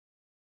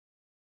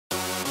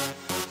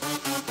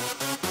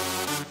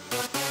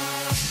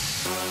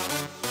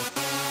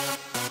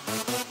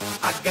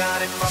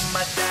got it from my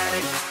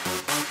daddy.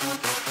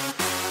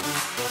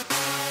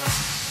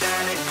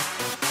 Daddy.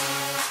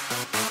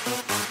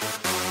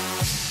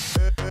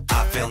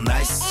 I feel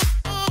nice.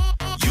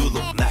 You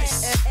look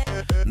nice.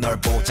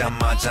 널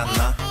보자마자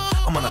나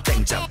어머나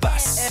땡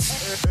잡았어.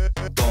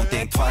 Don't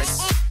think twice.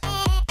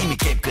 이미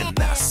게임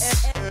끝났어.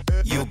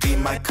 You be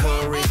my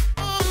curry.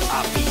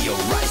 I'll be your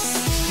rice.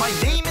 My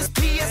name is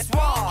PSY.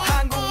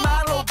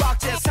 한국말로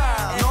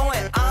박재상.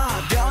 너의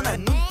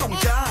변한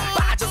눈동자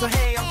빠져서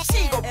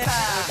헤엄치고파.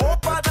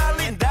 오빠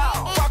달린다.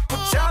 꽉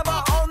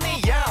붙잡아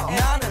only you.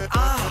 나는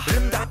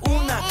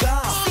아름다운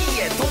아가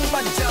C의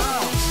동반자.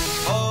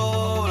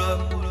 Hold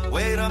up,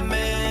 wait a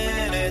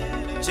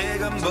minute.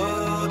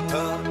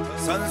 지금부터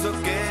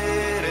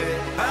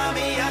선수끼리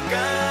밤이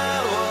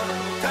아까워.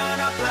 Turn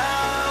up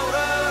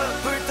louder.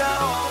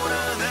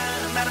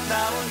 불타오르는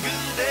아름다운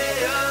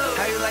그대여.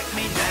 How you like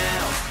me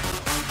now?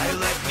 How you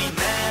like me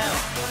now?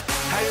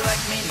 How you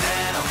like me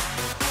now?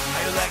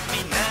 How you like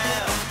me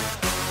now?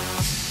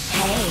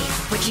 Hey,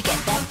 where'd you get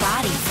that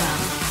body from?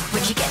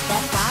 Where'd you get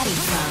that body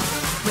from?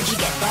 Where'd you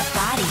get that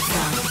body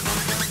from?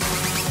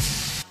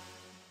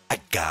 I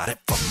got it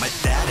from my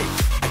daddy.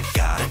 I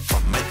got it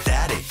from my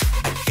daddy.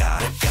 I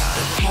got it, got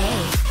it.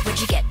 Hey, where'd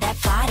you get that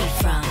body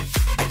from?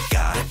 I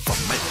got it from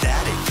my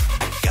daddy.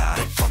 I got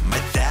it from my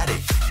daddy.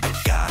 I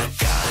got it,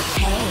 got it.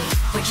 Hey,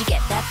 where'd you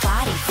get that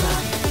body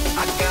from?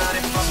 I got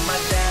it from my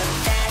daddy.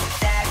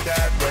 I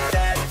got it from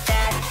my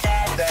daddy.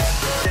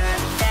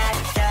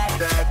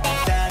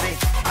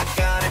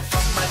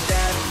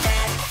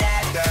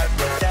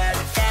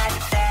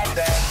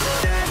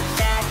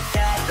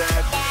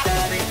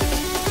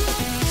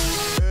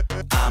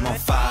 I'm on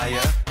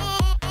fire.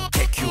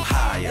 Take you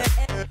higher.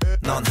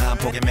 넌 한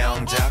폭의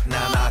명작.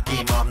 난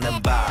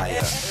아낌없는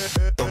buyer.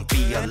 Don't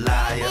be a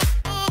liar.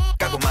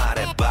 까고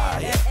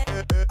말해봐요.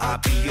 I'll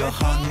be your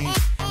honey.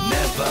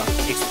 Never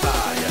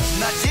expire.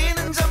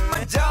 낮에는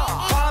잠만 자.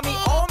 밤이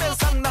오면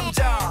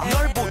상남자.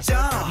 널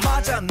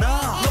보자마자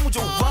나 너무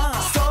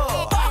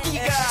좋아서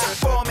뻐기가 쫙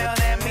보면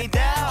hand me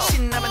down.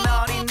 신나면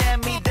어린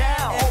hand me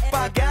down.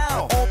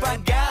 오빠가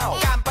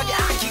깜빡이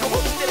안 켜고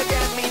홈대로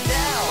get me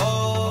down.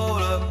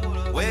 Hold up,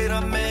 wait a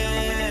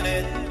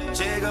minute.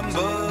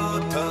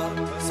 지금부터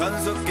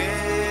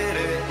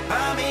선수끼리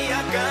밤이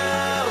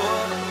아까워.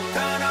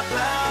 Turn up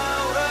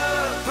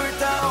louder.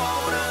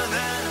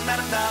 불타오르는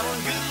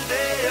아름다운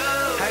그대여.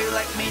 How you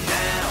like me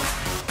now?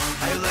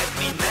 How you like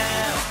me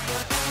now?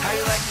 How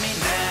you like me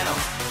now?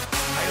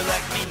 How you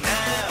like me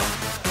now?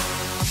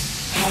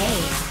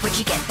 Hey, where'd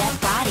you get that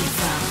body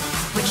from?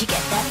 Where'd you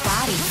get that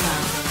body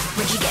from?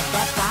 Where'd you get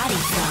that body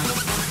from?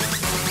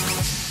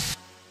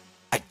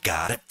 I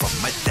got it from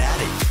my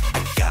daddy.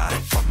 I got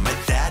it from my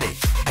daddy.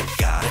 I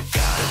got it,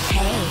 got it.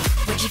 Hey,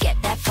 where'd you get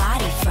that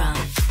body from?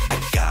 I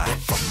got it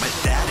from my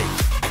daddy.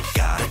 I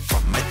got it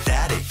from my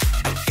daddy.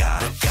 I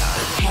got it, got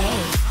it.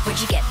 Hey, where'd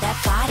you get that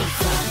body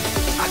from?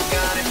 I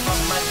got it from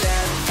my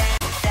daddy.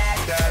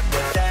 I got it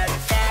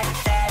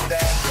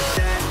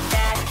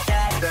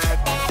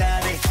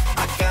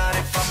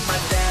from my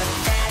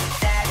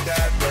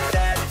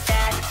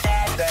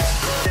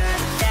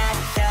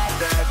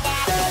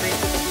daddy.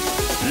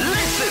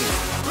 Listen,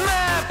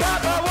 my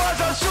papa was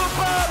a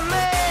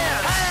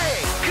Superman.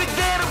 Hey,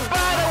 그대로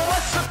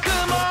바라왔어,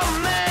 come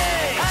on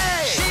man.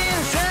 Hey,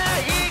 신사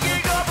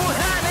이길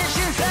거부하는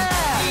신사.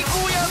 이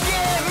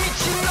구역에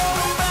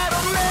미친놈은 바로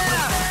나.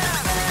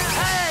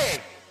 Hey,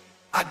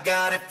 I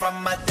got it from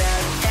my daddy.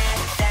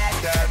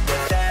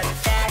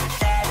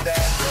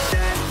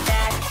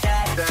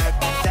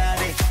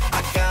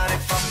 I got it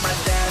from my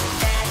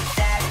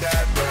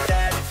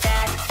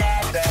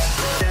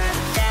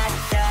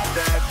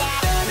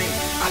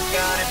daddy. I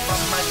got it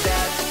from my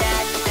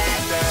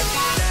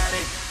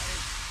daddy.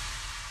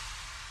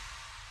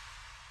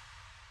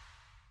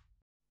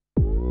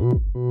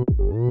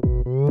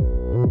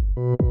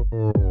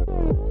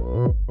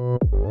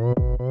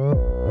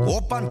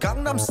 오빤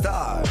강남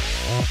스타일.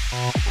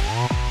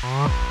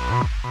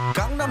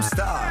 강남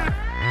스타일.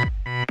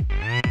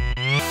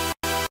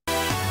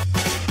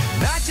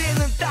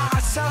 낮에는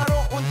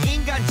따사로운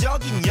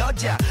인간적인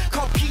여자.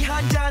 커피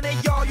한 잔에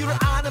여유를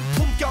아는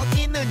품격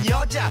있는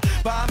여자.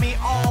 밤이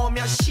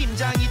오면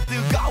심장이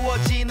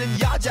뜨거워지는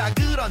여자.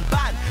 그런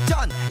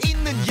반전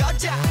있는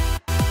여자.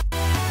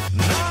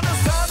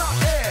 너는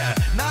선호해.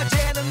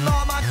 낮에는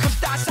너만큼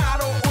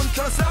따사로운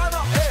그런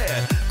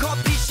선호해.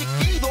 커피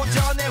식기도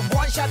전에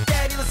원샷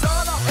때리는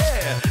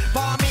선호해.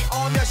 밤이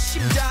오면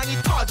심장이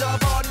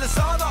터져버리는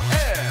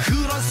선호해.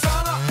 그런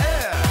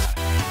선호해.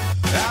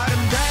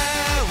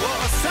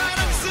 아름다워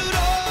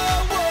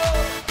사랑스러워.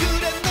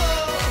 그래 너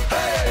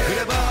hey.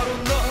 그래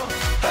바로 너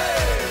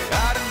hey.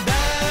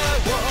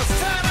 아름다워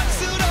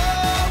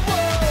사랑스러워.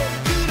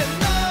 그래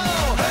너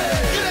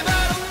hey. 그래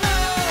바로 너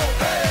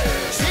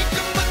hey.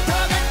 지금부터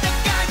갈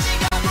때까지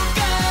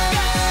가볼까.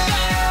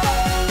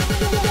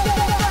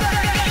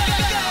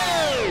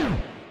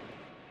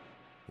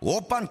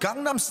 오빤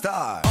강남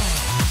스타일.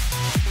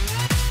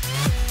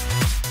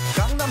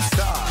 강남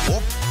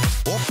스타일.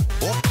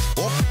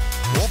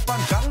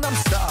 오빤 강남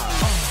스타일.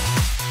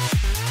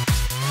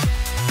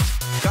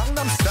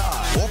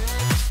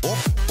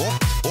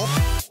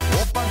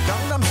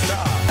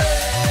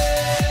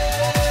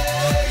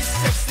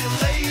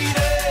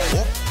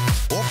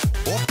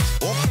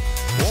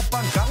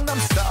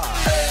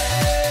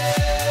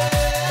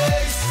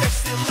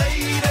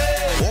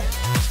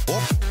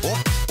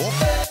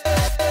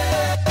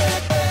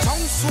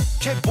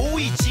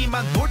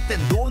 보이지만 놀 땐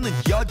노는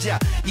여자.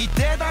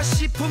 이때다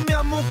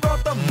싶으면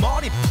묶었던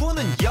머리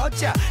푸는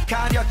여자.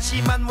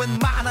 가렸지만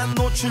웬만한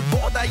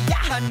노출보다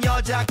야한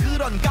여자.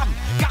 그런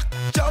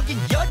감각적인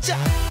여자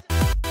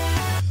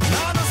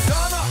나는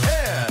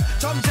선호해.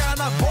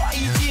 점잖아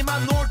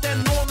보이지만 놀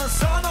땐 노는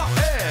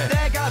선호해.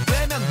 내가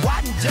되면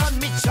완전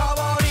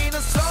미쳐버리는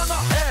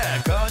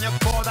선호해.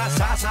 근육보다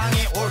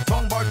사상이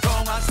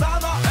울퉁불퉁한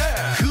선호해.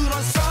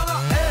 그런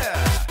선호해.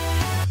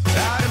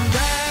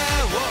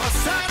 아름다워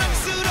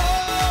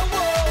사랑스러워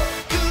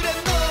그래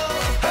너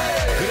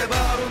hey. 그래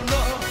바로 너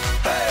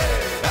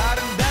hey.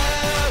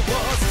 아름다워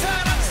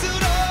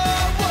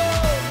사랑스러워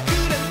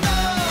그래 너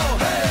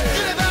hey.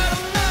 그래 바로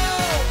너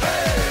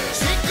hey.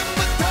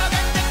 지금부터 갈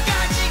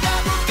때까지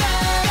가볼까.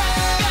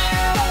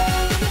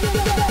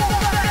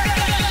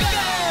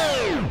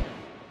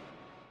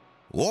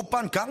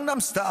 오빤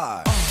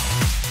강남스타일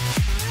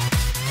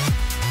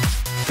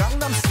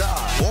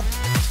강남스타일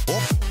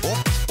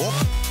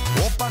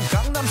오빤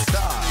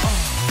강남스타일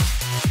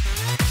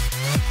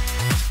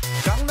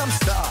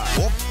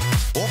강남스타일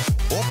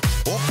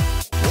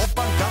오빤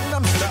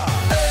강남스타일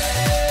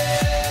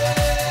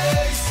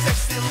Hey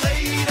sexy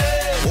lady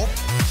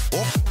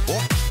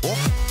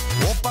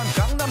오빤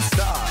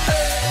강남스타일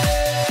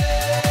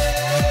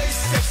Hey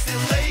sexy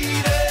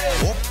lady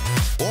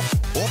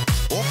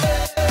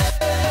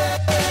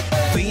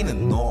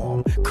뛰는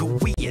놈 그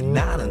위에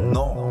나는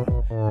놈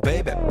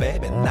Baby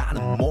baby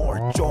나는 뭘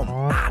좀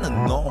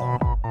아는 놈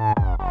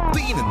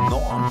뛰는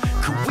놈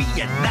그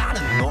위에 나는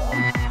놈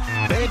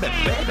Baby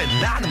baby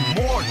나는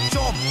뭘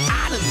좀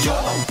아는 놈 You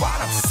know what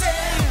I'm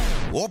saying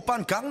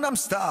오빤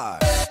강남스타일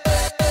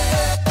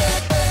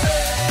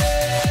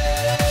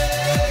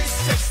Hey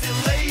sexy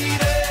lady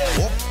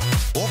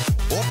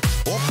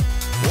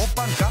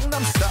오빤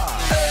강남스타일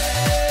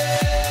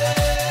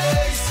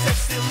Hey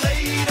sexy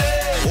lady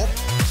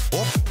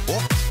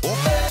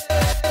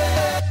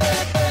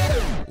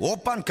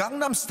오빤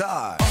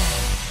강남스타일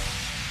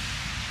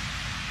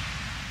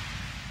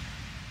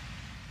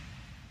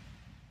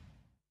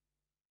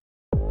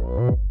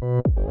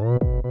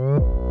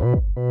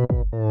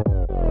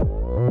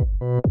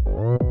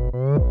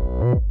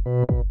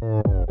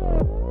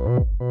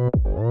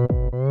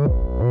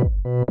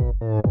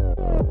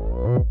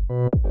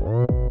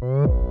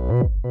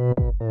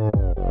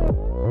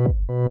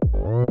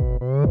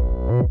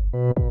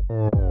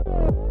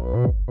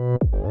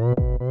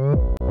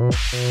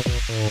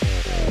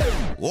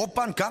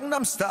오빤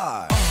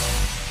강남스타일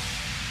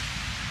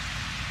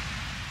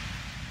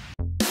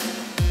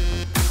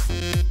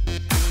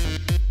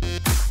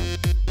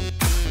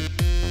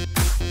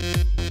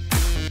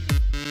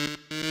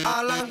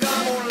알랑가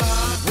몰라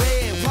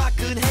왜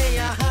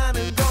화끈해야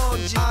하는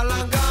건지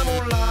알랑가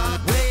몰라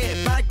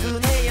왜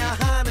발끈해야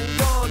하는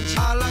건지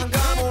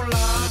알랑가 몰라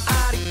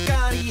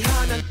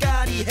아리까리하면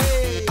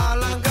까리해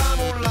알랑가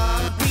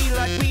몰라 We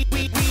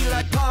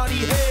like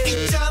party 해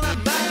있잖아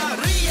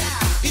마리아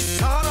이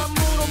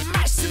사람으로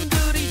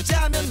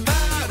말씀드리자면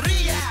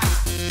마리아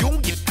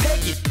용기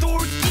패기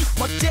똘끼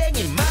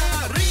멋쟁이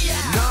마리아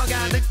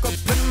너가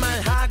듣고픈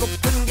말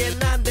하고픈 게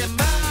난데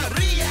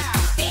마리아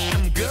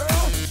Damn girl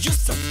you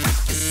so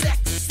freaking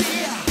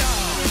sexy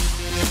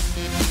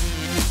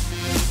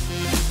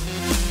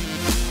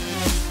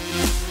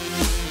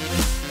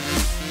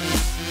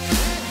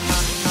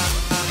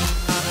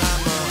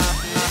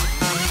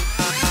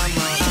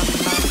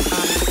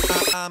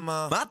I'm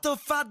a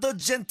motherfucker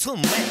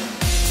gentleman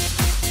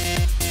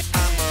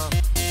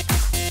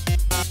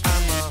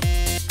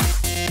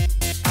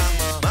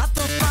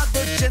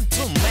motherfucker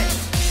gentleman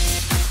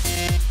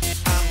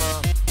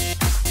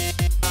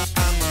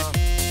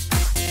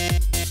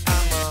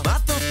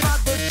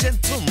motherfucker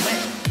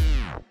gentleman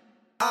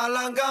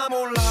알랑가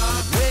몰라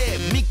왜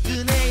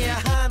미끈해야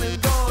하는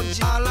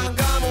건지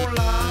알랑가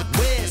몰라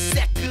왜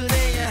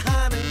새끈해야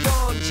하는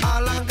건지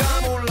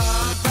알랑가 몰라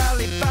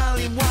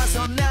빨리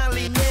와서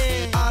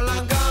난리네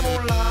알랑가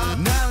몰라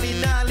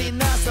난리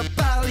나서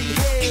빨리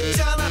해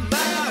있잖아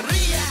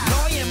마리아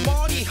너의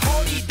머리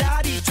허리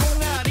다리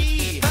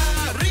종아리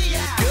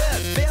마리아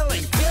Good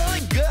feeling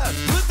good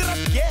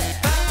부드럽게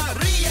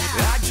마리아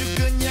아주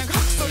그냥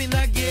헉소리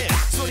나게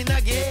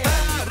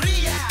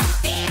마리아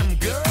Damn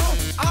girl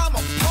I'm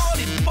a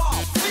party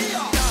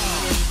mafia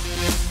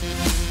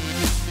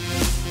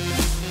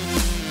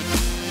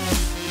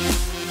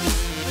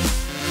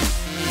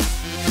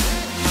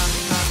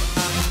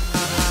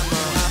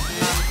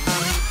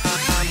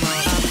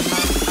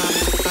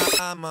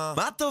I'm a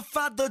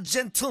motherfucker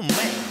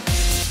gentleman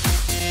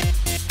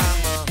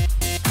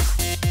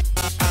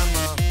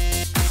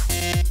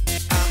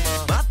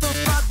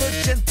motherfucker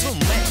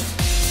gentleman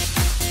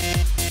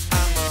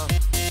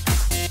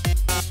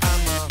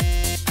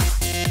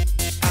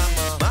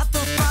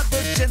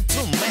motherfucker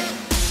gentleman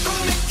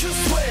gonna make you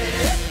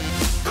sweat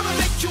gonna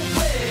make you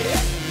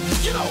wet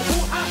you know who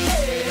I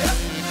am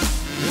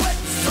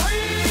let's say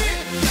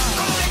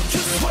gonna make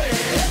you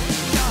sweat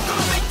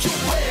gonna make you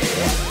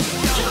wet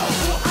you know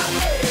who I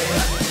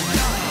am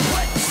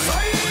let's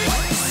say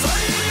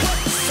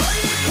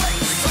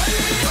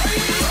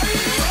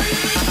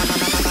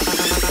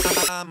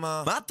I'm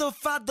a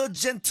motherfucker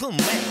gentleman.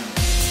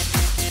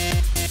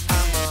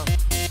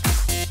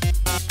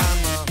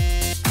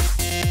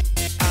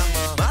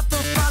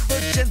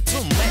 Motherfucker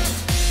gentleman.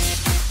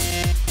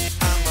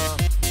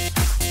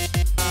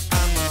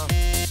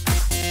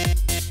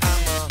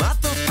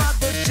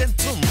 Motherfucker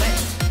gentleman.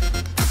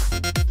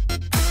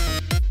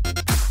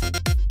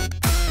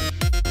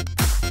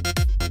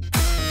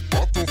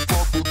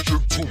 Motherfucker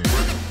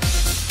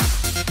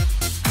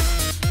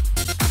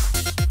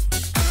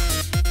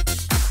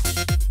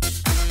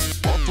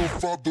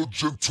gentleman. Motherfucker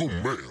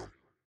gentleman.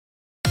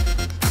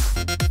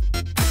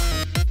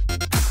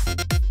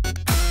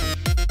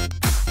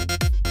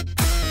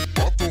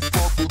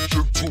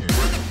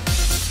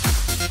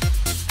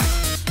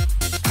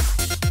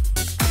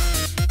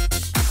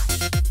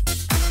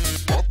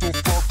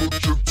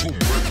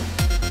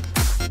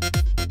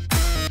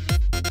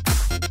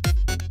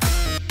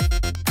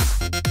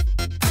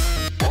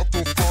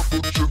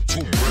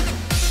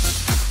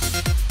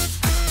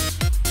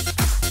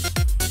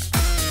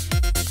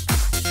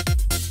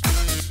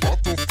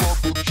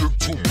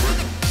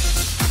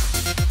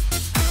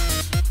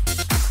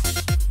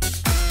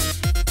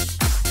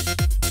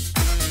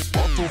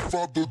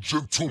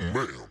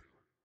 Gentleman.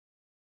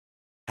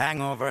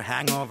 Hangover,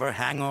 hangover,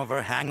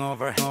 hangover,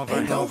 hangover,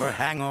 hangover,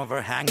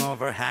 hangover,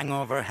 hangover,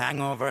 hangover,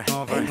 hangover,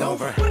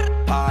 hangover.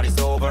 Party's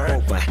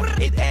over,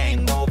 it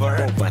ain't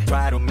over.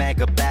 Try to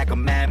make a back a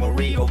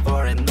memory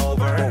over and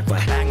over. Hangover,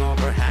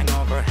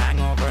 hangover, hangover,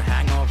 hangover,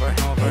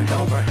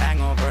 hangover, hangover,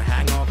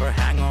 hangover, hangover,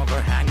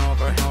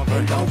 hangover,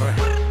 hangover.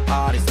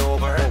 Party's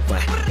over,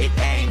 it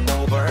ain't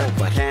over.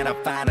 Can I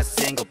find a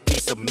single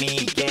piece of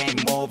me?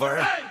 Game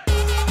over.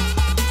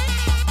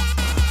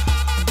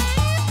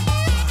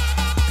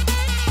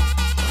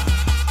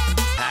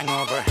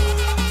 Hangover.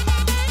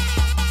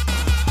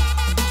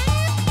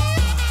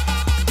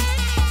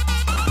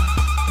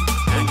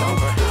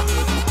 Hangover.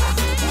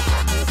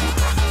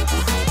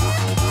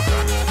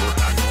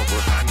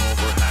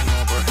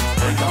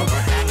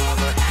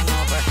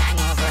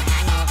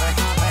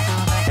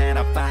 Can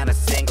I find a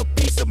single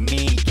piece of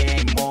me?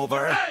 Game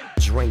over.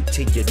 Drink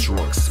till you're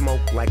drunk,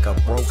 smoke like a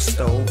broke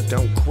stove.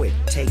 Don't quit,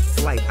 take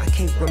flight. I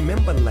can't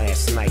remember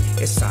last night.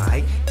 It's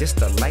alright, this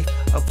the life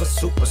of a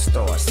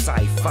superstar.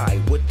 Sci-fi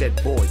with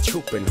that boy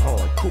trooping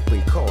hard,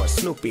 cooping cars,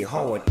 snooping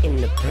hard in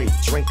the plate.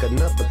 Drink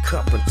another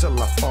cup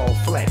until I fall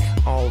flat.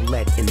 All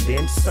that and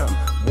then some.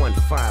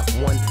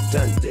 151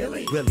 done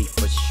dilly. Really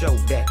for show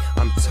that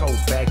I'm toe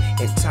back,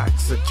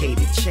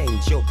 intoxicated.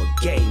 Change over,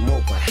 game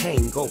over,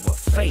 hangover,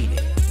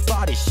 faded.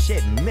 Body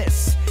shit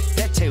miss.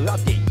 대체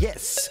어디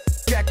yes.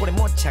 꾀꼬리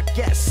못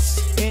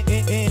찾겠어.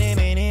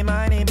 이니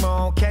많이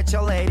뭐 catch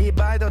a lady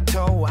by the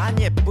toe. 안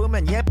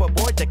예쁘면 예뻐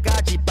보일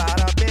때까지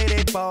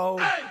바라비리보.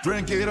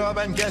 Drink it up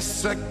and get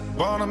sick.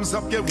 Bottoms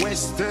up, get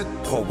wasted.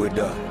 Pour it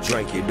up,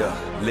 drink it up,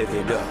 live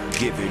it up,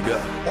 give it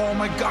up. Oh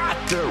my God,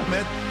 damn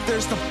it,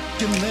 there's no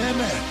fucking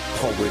limit.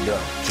 Pour it up,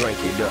 drink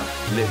it up,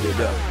 live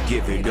it up,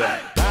 give it up.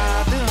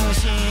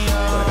 받으시오.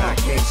 But I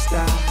can't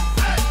stop.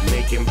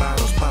 Making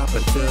bottles pop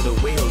until the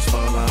wheels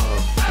fall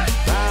off.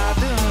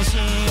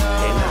 받으시오.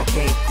 And I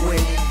can't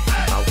quit.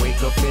 I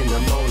wake up in the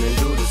morning,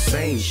 do the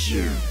same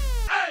shit.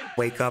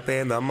 Wake up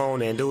in the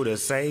morning, do the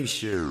same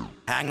shit.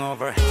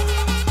 Hangover.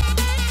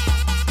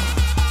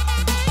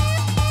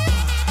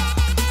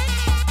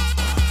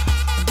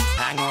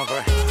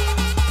 Hangover.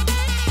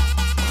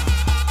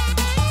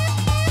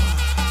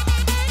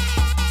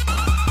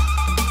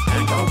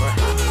 Hangover.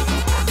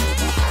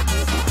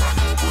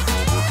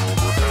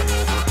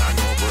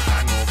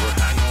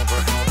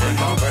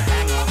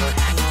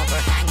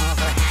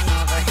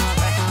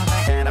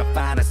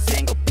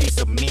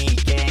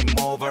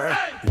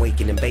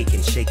 Waking and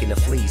baking, shaking the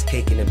fleas,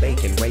 caking and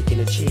bacon, raking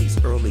the cheese.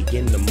 Early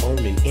in the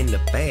morning in the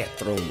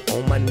bathroom,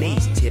 on my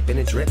knees, tipping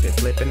and dripping,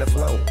 flipping the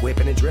flow,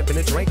 whipping and dripping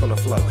a drink on the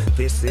floor.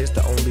 This is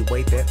the only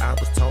way that I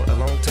was taught a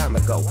long time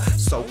ago.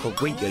 So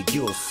Korea,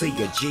 you'll see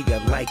a jigger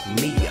like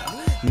Mia.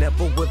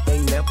 Never would they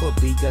never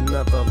be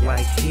another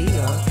like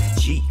here.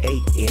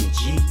 G-A-N-G-S-T-A,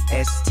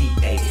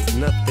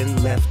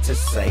 nothing left to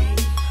say.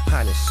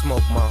 I done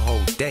smoke my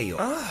whole day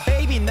off.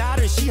 Baby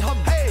나를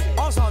시험해.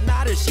 어서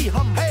나를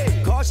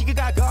시험해.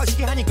 거시기가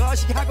거시기하니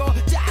거시기하고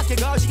작게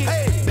거시기.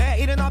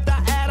 내일은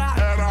없다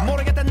에라.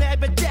 모르겠다 내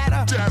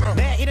배째라.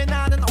 내일은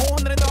나는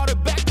오늘은 너를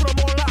 100%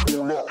 몰라.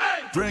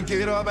 Drink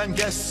it up and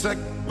get sick.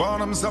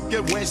 Bottoms up,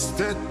 get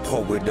wasted.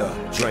 Pour it up,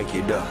 drink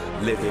it up,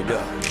 live it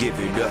up, give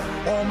it up.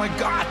 Oh my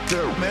God,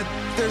 damn it,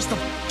 there's no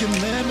fucking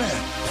limit.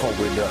 Pour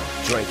it up,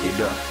 drink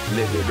it up,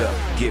 live it up,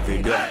 give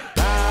it up.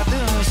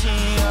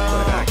 받으시오.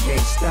 But I can't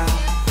stop.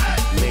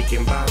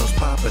 Making bottles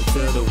pop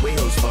until the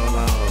wheels fall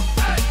off.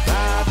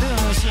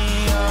 받으시오.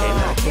 And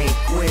I can't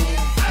quit.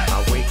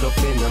 I wake up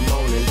in the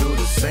morning, do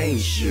the same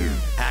shit.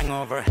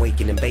 Hangover.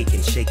 Waking and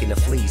baking, shaking the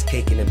fleas,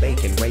 caking and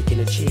bacon, raking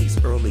the cheese.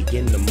 Early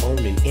in the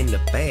morning in the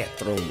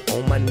bathroom,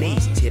 on my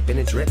knees, tipping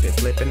and dripping,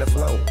 flipping the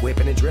flow,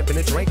 whipping and dripping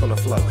a drink on the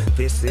floor.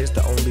 This is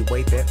the only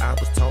way that I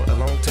was taught a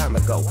long time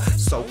ago.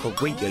 So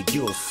Korea,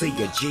 you'll see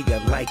a jigger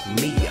like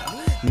Mia.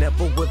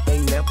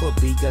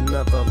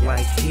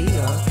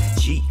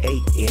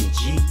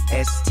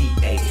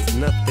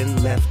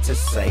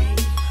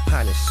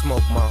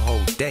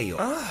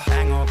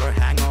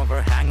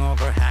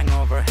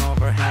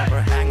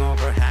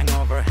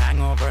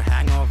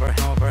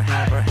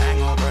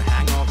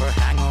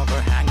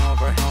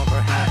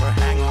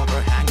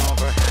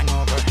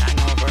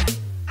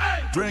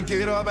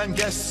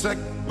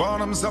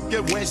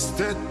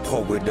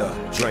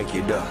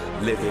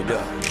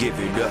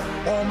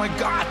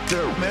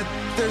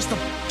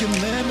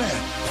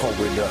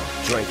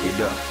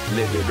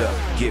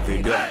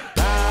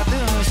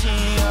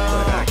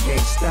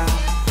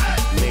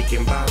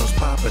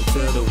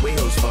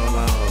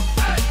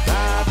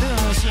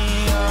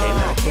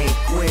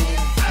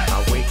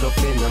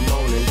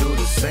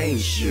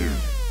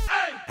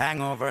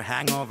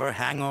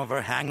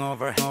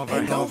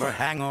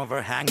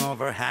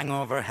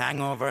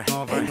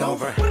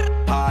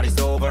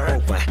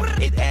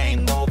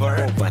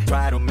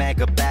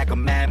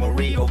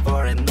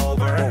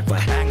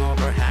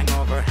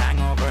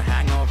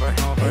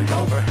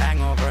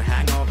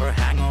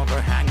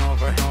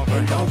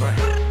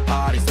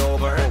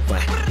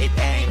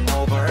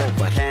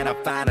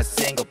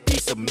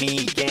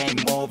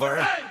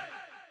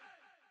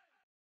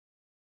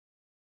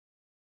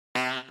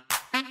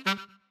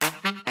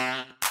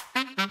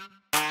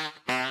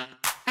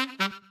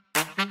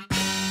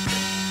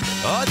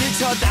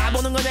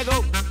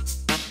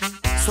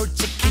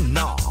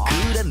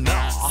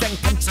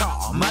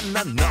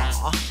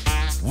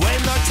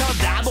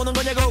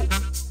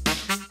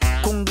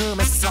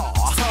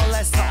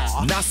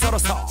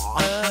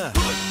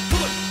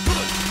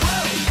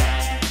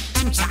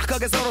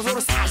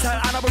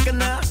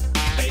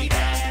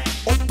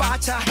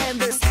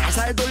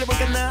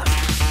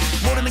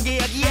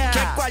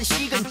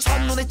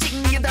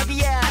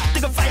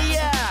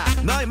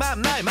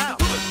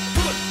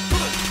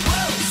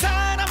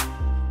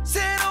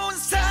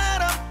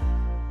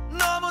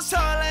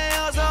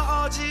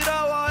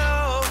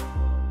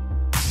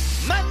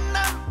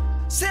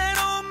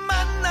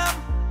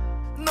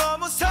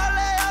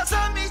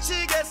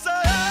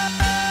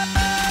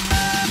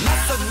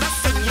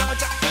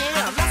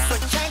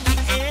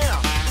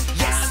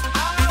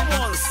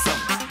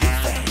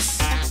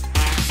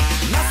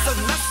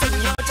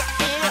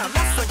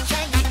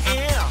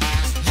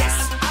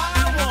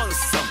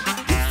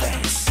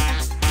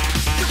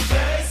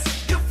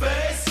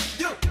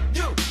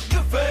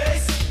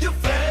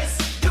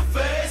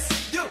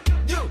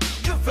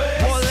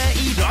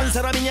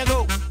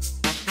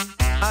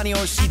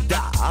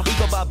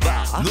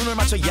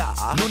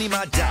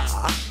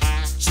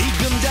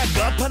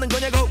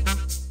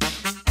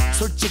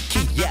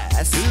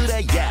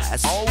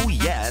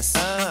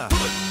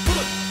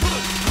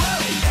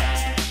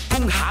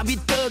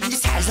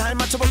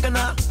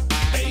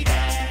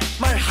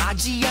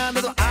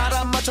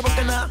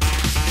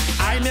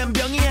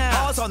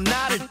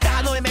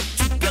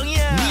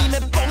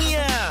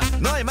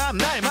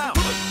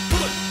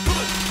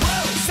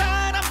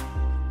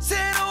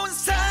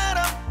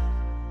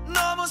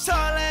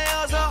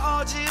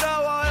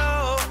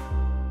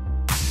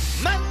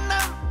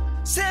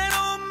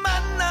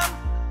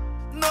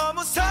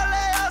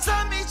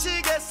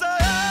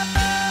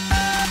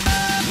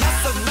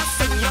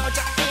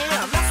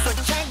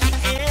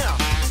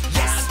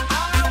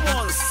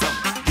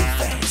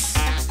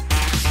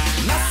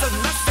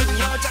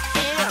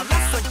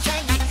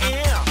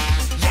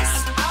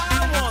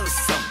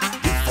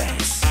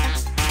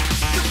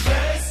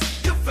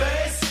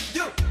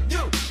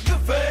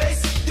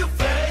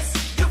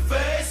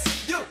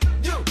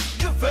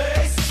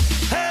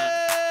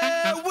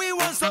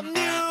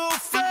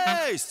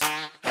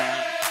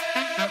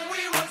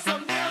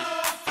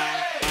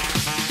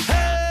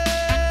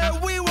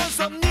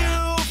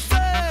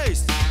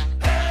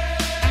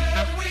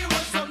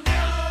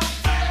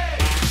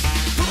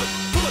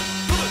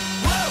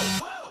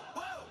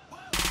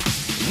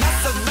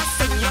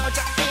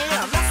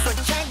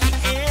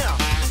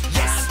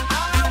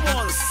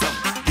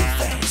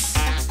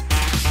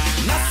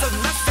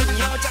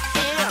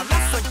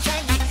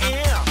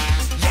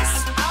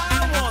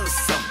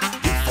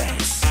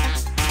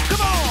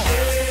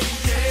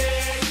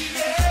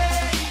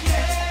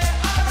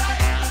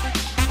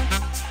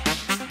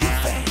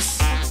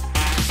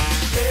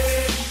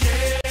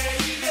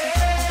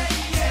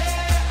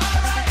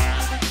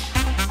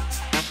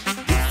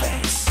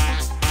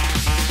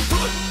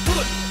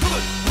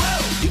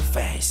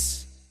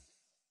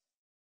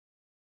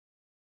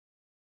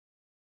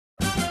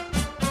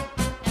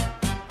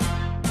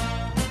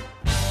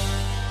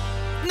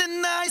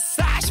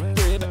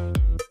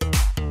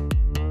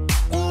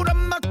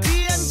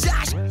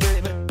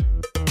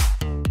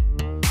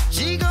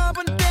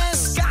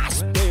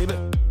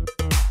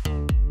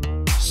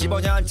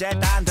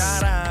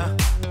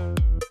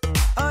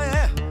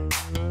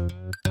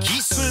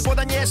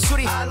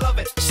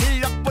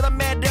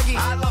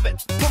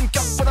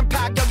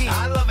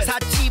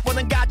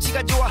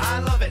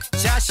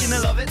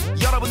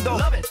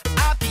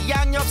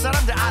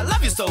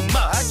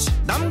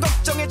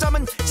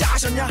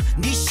 짜셨냐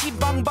네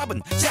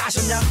시방밥은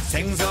짜셨냐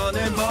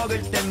생선을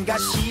먹을 땐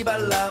가시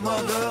발라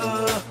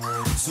먹어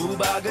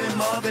수박을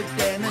먹을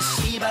때는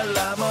씨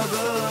발라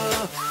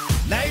먹어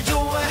날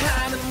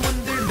좋아하는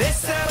분들 내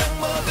사랑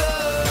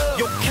먹어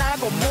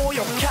욕하고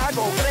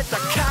모욕하고 그랬다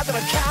카드라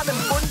카는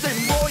분들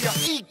모여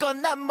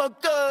이건 안 먹어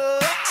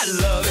I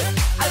love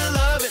it I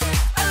love it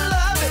I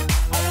love it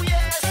oh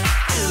yes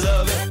I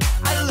love it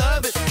I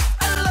love it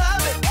I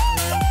love it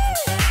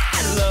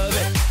I love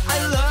it I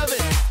love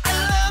it I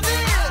love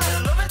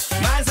it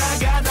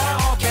만사가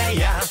다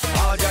오케이야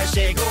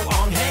어절시고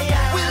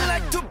엉해야 We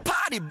like to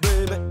party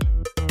baby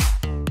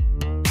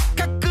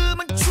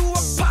가끔은 추억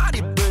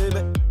party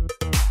baby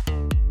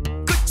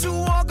그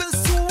추억은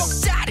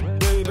수억짜리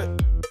baby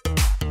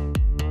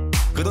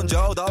그 돈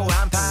줘도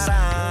안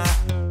팔아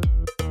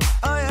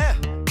oh yeah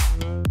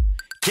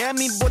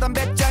개미보단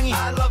배짱이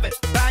I love it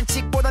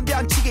반칙보단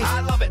변칙이 I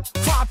love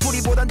it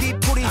화풀이보단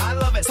뒤풀이 I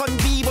love it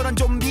선비보단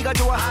좀비가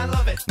좋아 I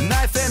love it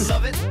날 팬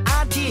love it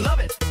안티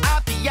love it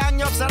앞뒤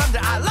양옆 사람들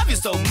I love you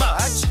so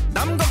much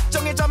남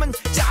걱정의 점은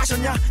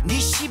짜셨냐 네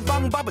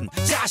시방밥은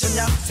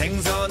짜셨냐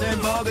생선을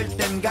먹을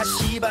땐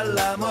가시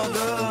발라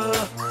먹어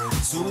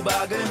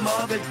수박을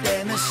먹을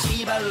때는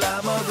씨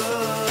발라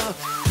먹어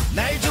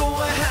날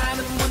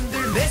좋아하는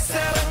분들 내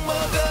사랑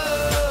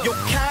먹어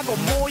욕하고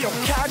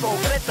모욕하고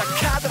그랬다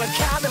카드라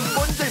카는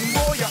분들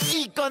모여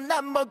이건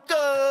안 먹어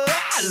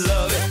I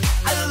love it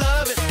I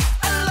love it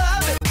I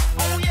love it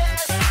oh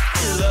yes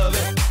I love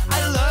it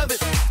I love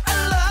it I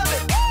love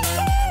it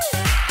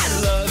I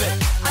love it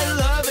I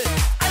love it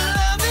I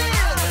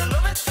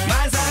love it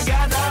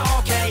만사가 다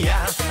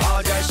오케이야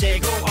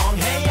어절시고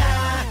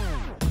엉해야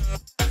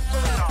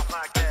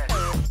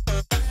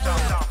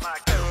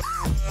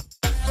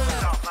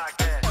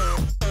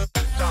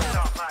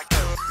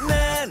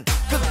난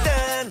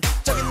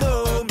극단적인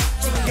놈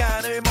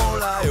중간을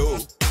몰라요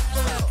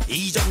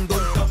이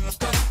정도는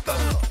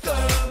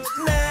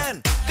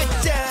난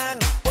끝장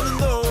보는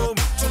놈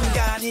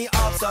중간이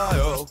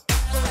없어요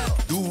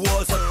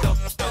누워서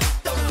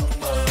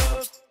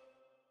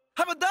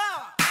한 번 더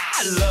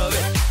I love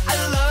it I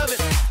love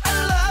it I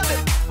love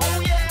it oh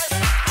yes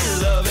I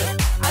love it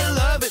I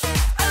love it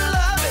I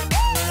love it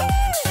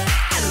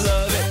I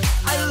love it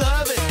I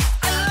love it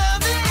I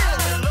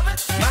love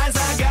it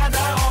만사가 다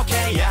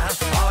오케이야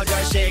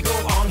어절시고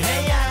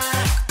엉해야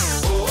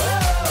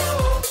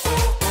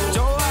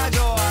좋아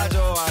좋아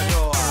좋아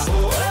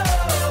좋아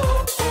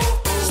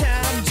참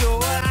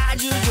좋아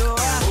아주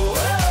좋아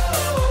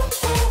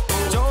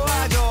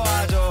좋아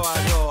좋아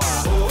좋아 좋아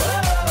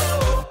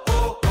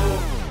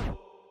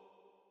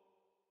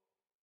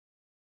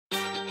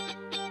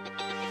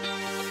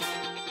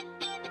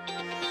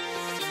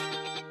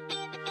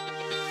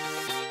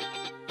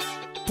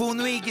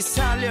분위기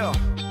살려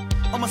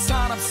어머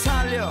사람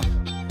살려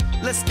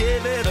Let's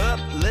give it up,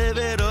 live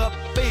it up,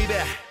 baby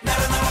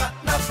나라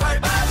나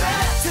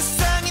밟아대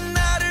세상이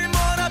나를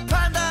뭐라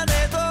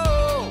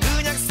판단해도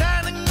그냥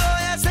사는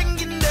거야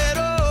생긴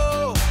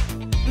대로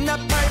나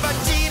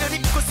밟아지를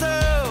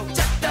입고서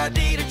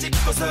짝다리를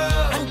짚고서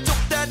한쪽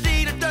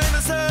다리를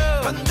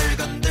떨면서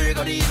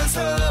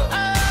건들건들거리면서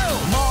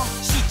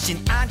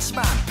멋있진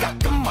않지만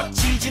가끔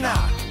멋지진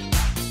않아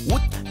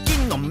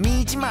웃긴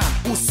놈이지만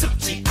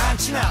우습지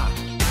않지나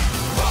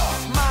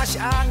맛이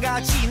안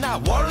가지 나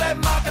원래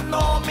막은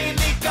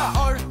놈이니까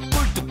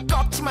얼굴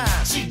두껍지만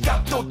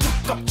지갑도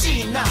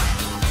두껍지 나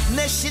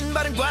내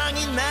신발은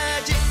광이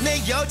나지 내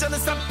여자는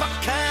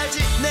쌈박하지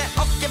내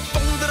어깨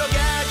뽕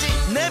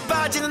들어가지 내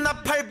바지는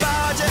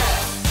나팔바지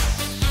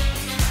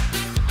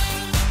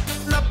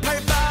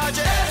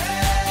나팔바지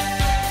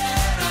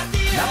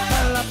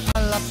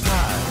나팔라팔라팔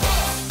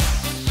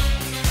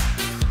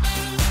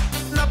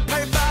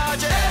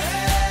나팔바지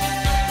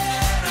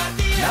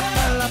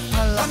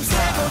나팔라팔라팔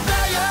밤새고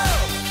다요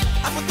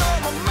아무도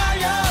못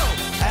말려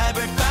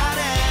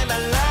Everybody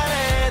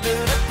날라래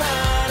들을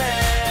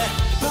파래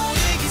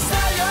분위기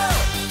살려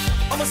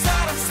어머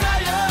사람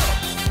살려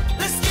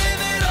Let's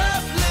give it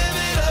up, live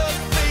it up,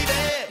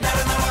 baby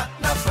나를 나와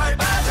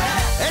나팔바지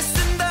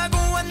애쓴다고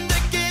안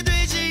되게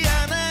되지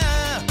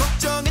않아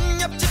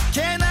걱정은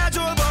옆집에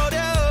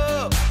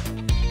놔줘버려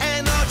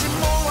에너지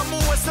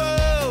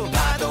모아서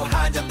파도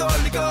한 잔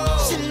돌리고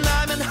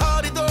신나면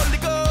허리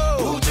돌리고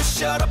우주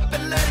shut up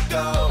and let it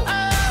go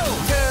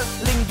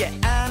틀린 게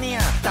아니야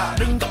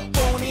다른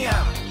것뿐이야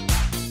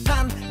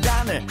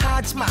판단을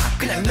하지마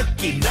그냥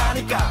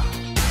느끼라니까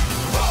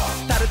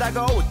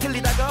다르다고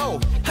틀리다고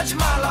하지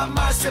말라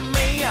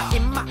말씀이야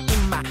임마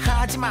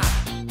하지마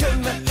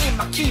들면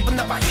임마 기분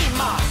나빠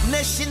임마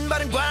내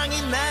신발은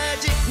광이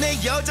나지 내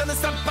여자는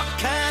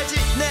쌈박하지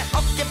내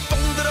어깨 뽕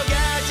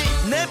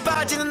들어가지 내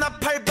바지는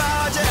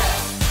나팔바지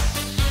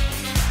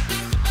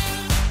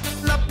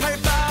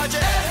나팔바지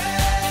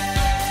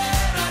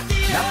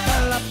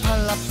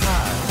나팔라팔라팔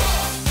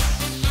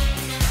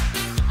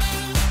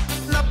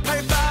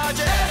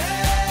나팔바지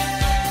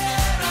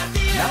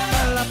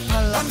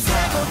나팔라팔라팔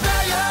밤새고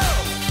다요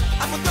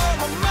아무도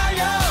못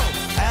말려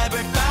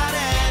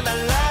Everybody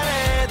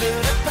날라래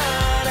들을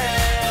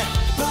파래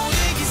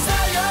분위기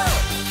살려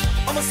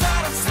어머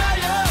사람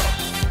살려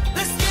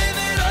Let's give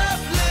it up,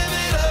 live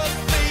it up,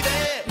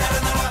 baby 나라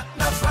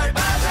나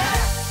밟아대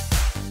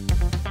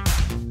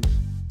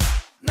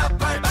나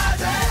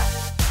밟아대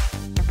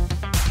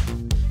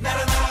나라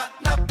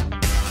나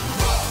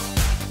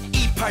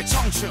 28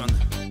 청춘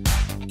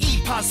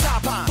 28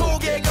 사판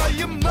독에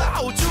걸린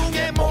마오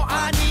중에 뭐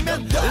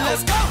아니면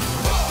Let's go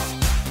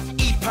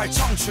 28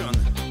 청춘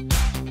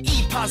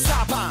 28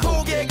 사판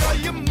독에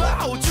걸린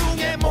마오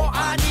중에 뭐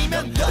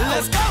아니면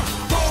Let's go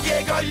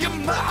독에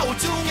걸린 마오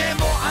중에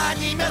뭐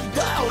아니면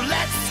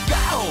Let's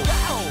go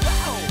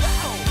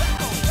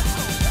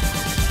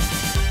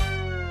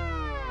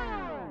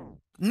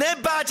내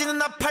바지는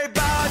나팔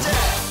바지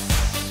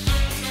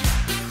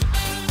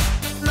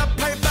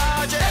나팔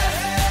바지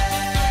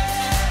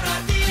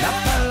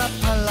나팔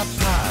나팔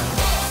나팔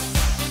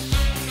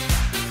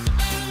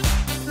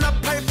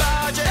나팔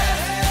바지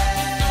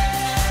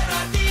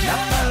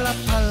나팔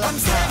나팔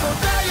밤새고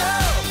달려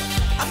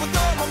아무도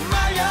못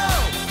말려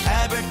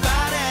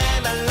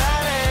Everybody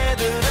날라래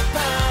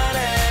드랩하래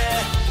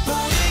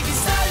분위기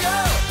살려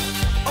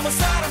어머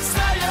사람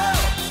살려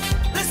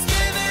Let's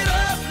give it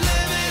up,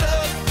 live it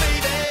up,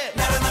 baby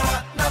나라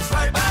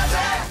나팔 바지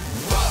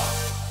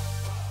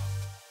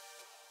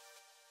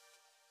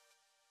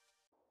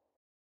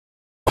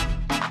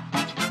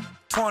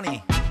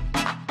 20,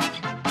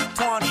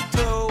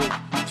 22,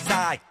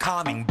 side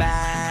coming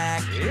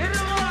back.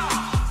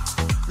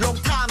 Long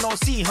time no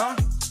see, huh?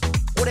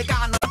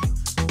 오래가 너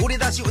우리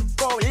다시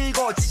웃고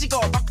일고 지지고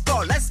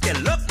뻗고 Let's get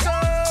loco.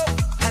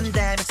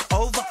 Pandemic's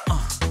over,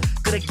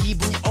 그래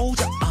기분이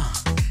오죠,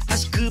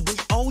 다시 그분이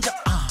오죠.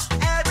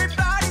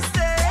 Everybody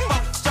say,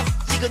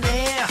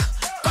 뻑적지근해,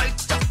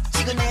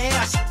 껄쩍지근해,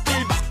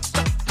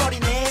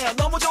 시끌벅적거리네,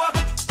 너무 좋아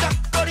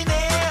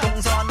북적거리네.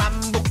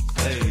 동서남북,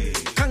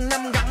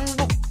 강남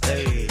강북,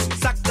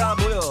 싹 다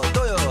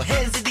보여도요.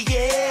 Hands in the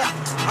air,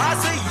 I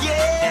say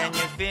yeah. Can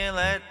you feel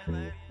it?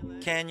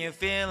 Can you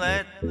feel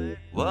it?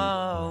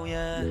 Whoa,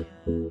 yeah.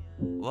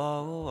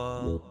 Whoa,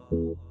 whoa.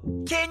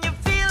 Can you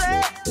feel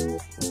it?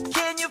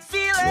 Can you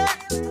feel it?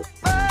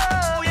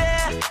 Oh,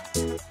 yeah.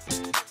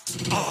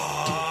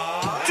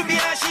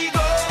 준비하시고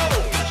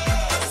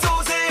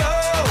쏘세요.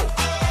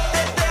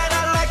 That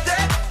I like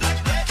that.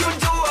 기분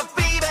좋아,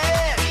 baby.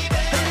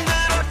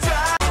 흔들어줘.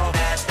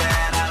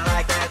 That I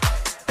like that.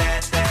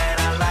 That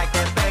I like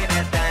that, baby.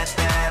 That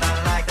I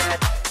like that.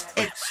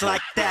 It's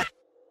like that.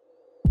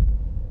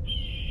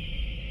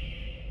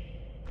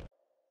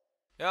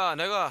 야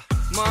내가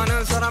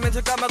많은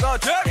사람한테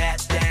까먹어줘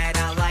That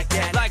I like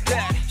that. Like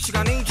that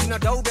시간이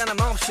지나도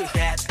변함없이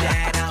That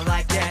I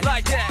like that.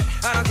 Like that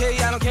I don't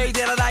care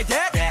that I like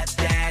that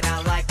That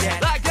I like that.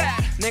 Like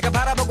that 내가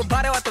바라보고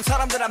바래왔던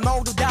사람들아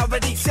모두 다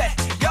ready set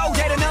Yo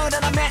때리는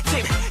난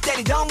맷집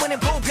때리던 문은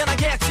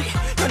불편하겠지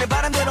눈의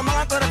바람대로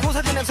망할 거라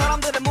고사지는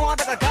사람들을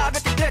모아다가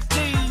가볍게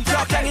됐지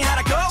적당히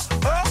하라고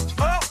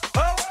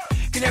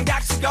그냥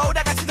각시고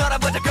다 같이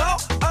놀아보자고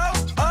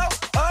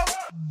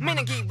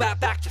meaning give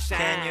back to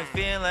sound Can you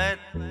feel it?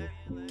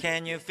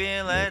 Can you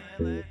feel it?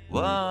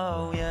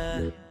 Whoa,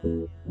 yeah.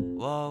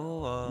 Whoa,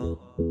 whoa.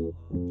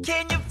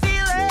 Can you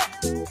feel it?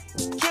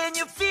 Can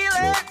you feel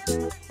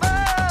it?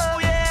 Oh,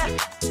 yeah.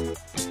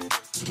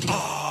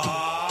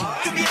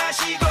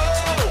 준비하시고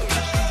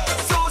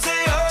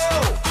쏘세요.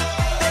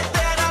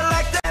 That I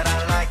like that. I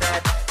like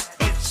that.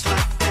 It's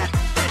like that.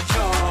 That's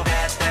your.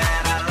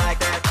 That I like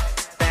that.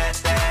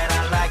 That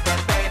I like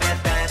that, baby.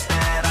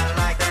 That I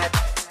like that.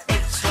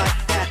 It's like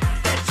that.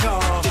 That's your.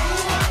 Do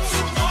what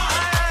you want.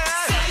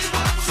 Say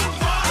what you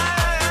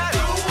want.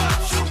 Do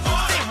what you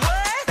want. Say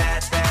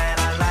what? That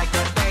I like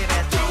that, baby.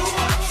 Do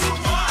what you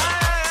want.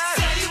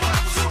 Say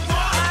what you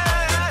want.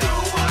 Do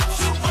what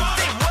you want.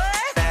 Say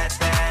what?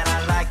 That I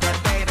like that,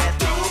 baby.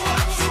 Do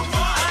what you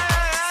want.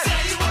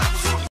 Say what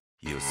you want.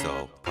 You so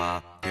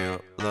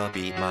popular,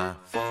 be my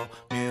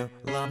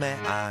formula. May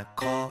I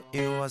call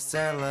you a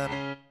celeb?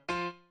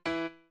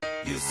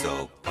 You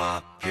so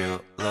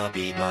popular,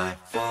 be my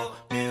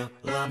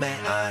formula. May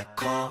I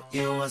call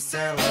you a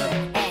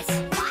celeb?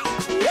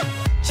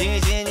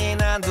 지진이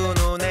난 두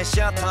눈에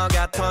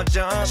셔터가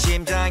터져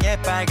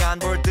심장에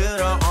빨간불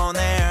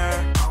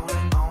들어오네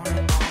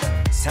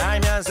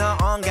살면서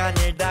온갖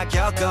일 다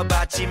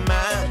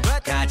겪어봤지만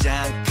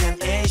가장 큰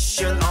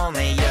이슈는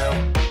only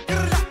you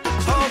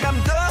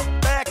호감도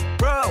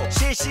 100%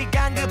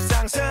 실시간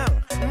급상승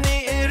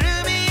네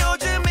이름이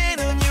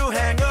요즘에는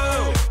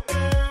유행어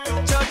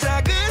저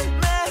작은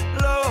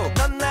멜로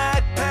넌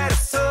나의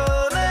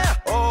페르소나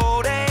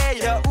올해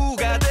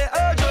여우가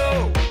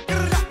되어줘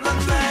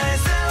넌 나의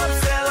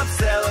셀럽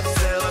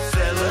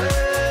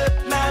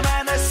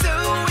나만 알 수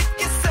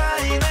있게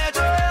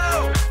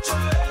사인해줘요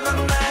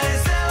넌 나의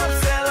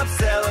셀럽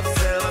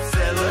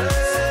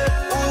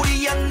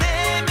우리의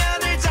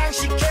내면을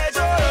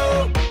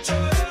장식해줘요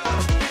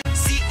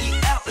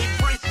CELE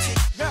pretty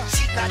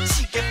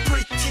지나치게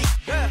pretty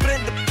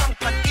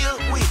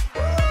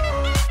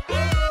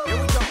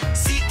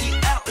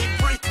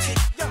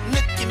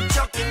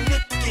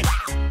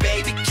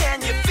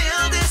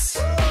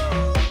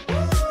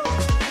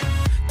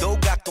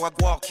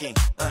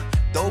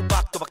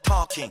또박또박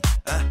talking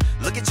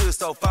Look at you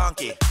so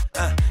funky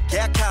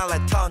계약할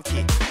like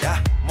turnkey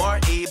뭘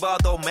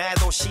입어도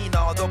매도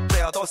신어도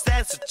빼어도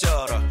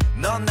센스처럼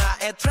넌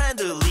나의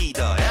트렌드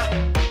리더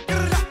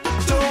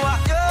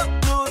좋아요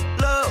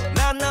눌러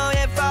난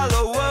너의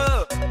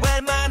follower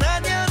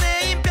웬만한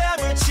연예인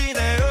뺨을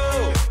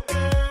치네요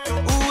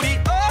우리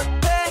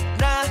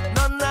오페라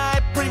넌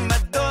나의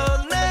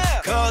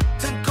프리마돈나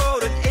겉은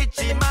꼴은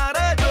잊지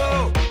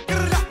말아줘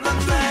넌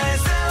나의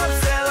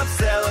셀럽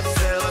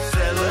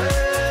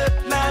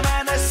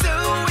나만 알 수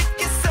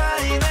있게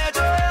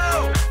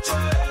사인해줘요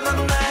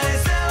넌 나의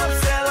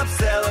셀럽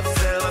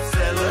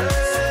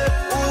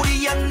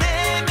우리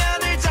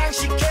안내면을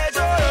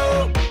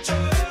장식해줘요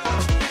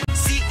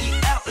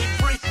CELE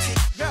pretty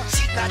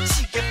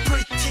지나치게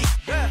pretty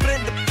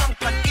브랜드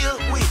평판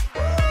 1위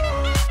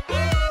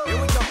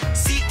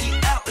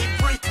CELE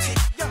pretty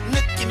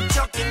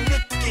느낌적인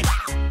느낌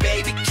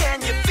Baby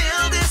can you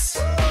feel this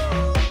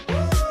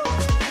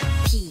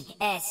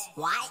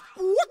PSY.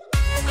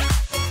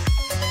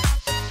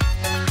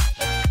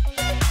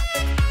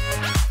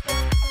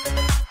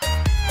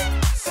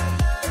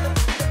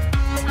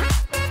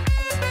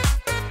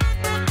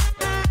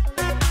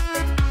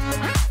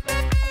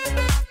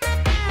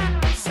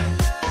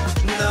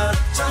 너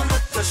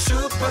처음부터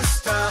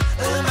슈퍼스타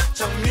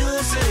음악적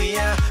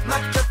뮤즈야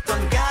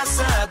맡겼던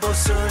가사도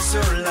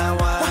술술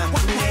나와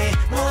네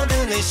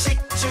모든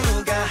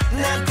의식주가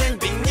나한텐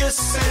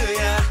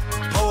빅뉴스야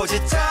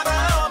포즈 잡아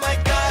oh my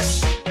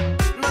gosh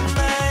넌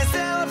나의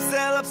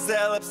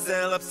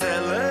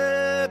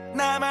셀럽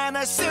나만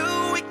알 수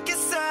있게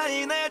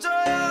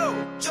사인해줘요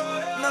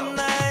넌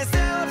나의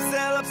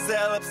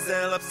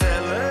셀럽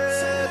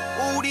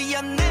우리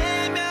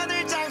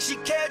안내면을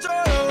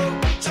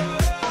장식해줘요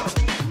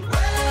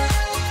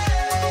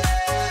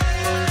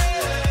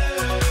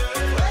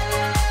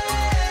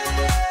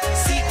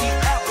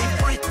CELE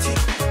pretty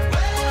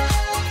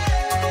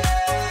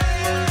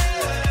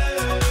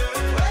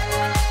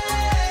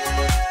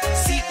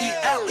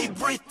CELE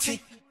pretty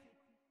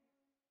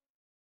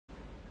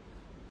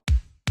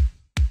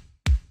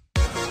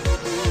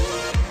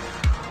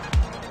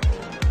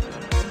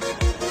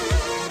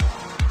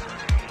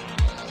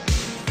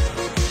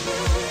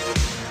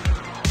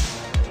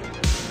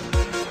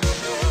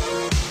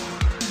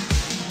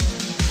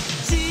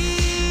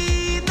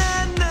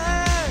지난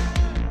날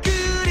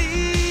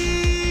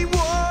그리워하는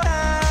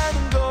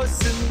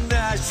것은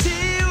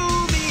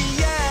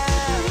아쉬움이야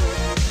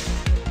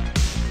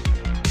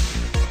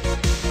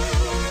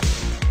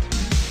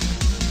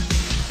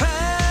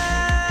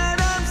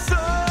바람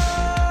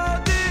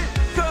속을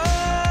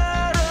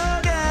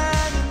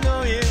걸어가는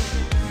너의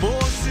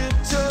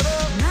모습처럼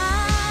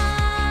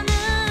나는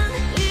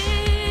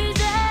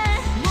이제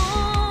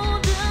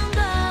모든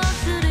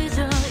것을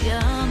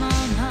잊어야만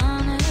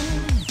하네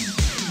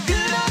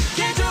그렇게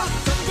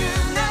좋던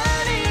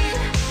그날이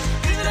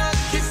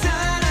그렇게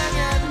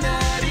사랑한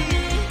날이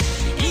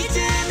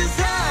이제는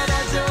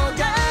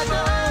사라져가고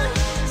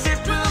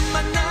슬픔만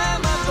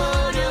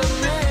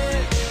남아버렸네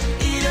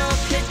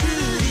이렇게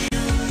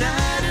그리운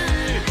나를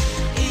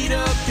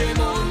이렇게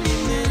못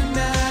믿는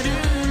나를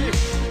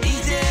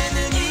이제는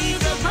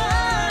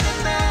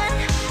잊어버렸네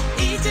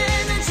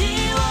이제는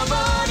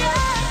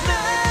지워버렸네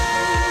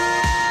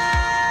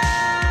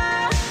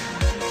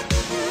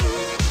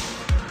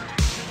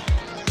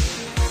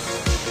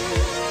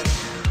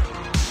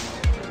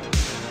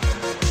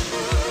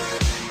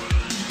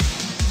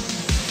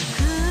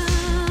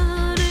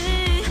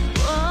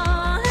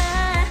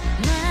그리워해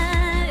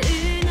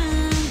내이는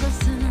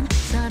것은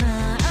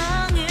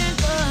사랑일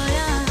거야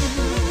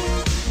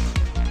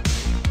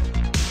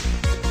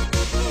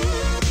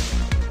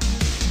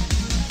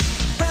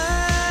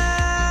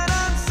바람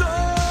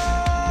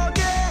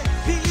속에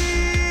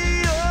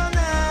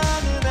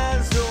피어나는 한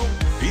송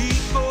이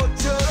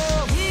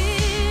꽃처럼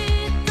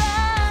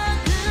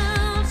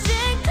이따금씩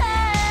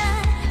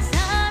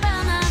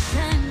되살아나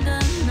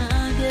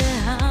생각나게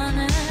하네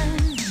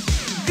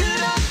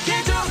그렇게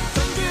좋던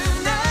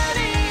그날이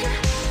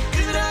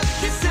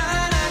그렇게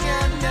사랑한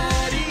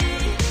날이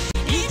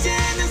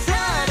이제는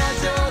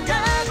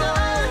사라져가고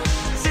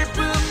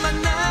슬픔만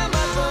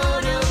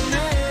남아버렸네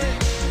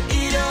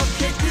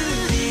이렇게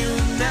그리운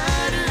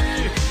나를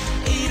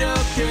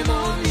이렇게 못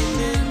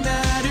믿는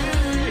나를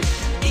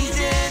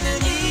이제는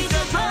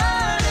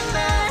잊어버렸네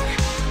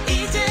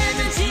이제는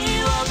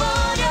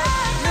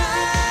지워버렸네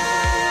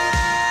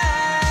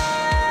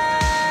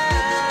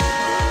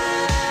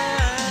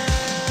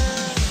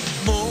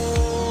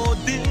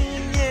모든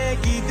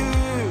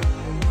얘기들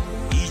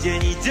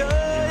이젠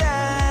잊어야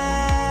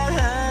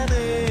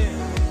하네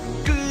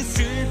그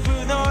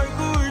슬픈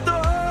얼굴도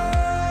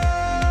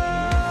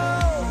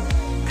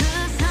그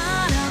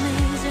사람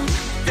이젠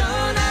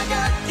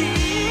떠나갔기에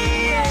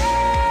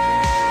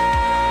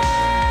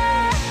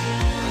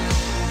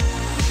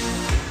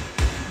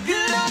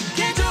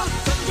그렇게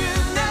좋던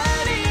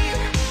그날이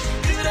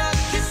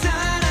그렇게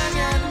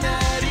사랑한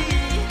날이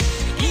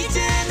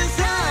이제는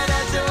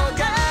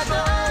사라져가고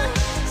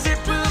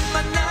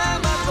슬픔만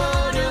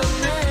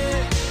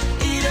남아버렸네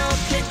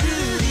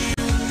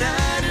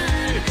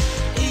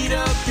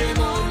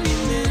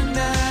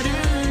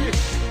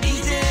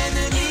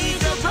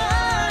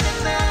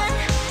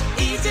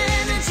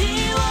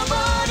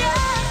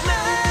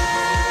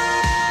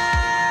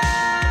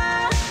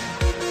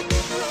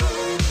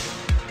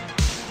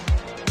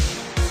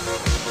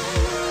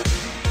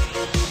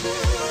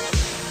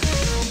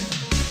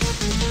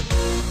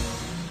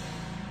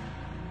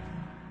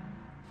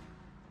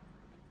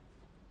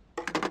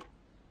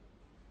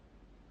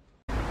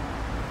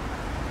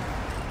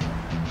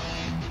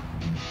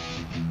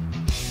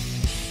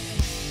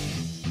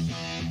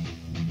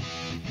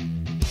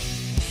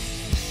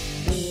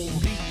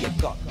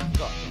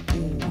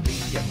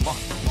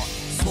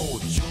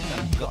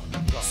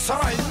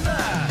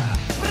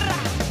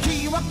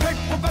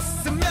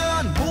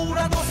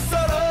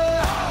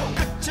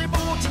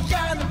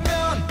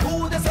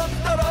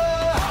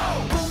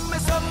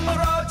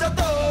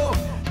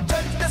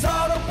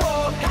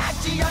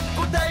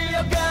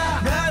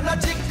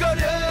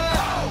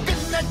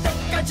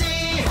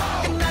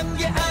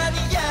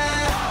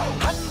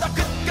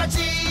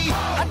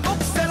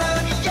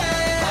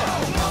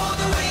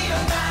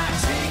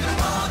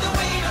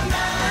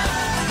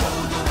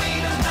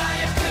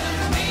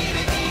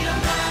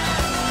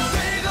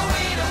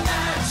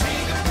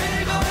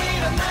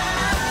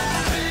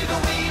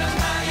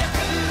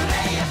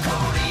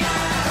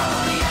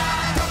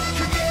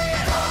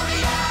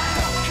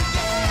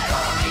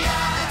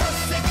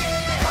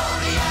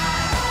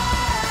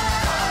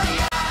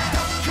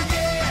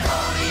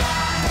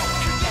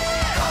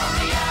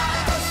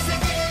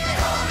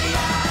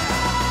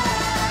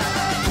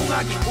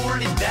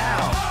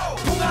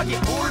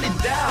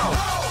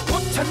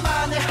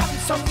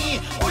함성이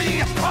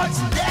울려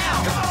퍼진다.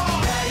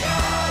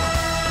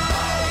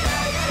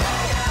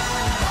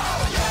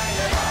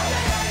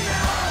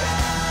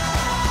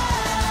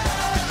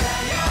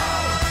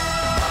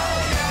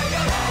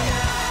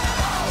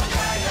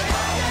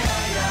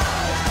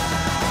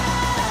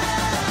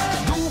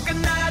 누가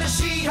나를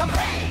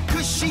시험해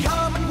그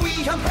시험은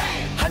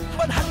위험해 한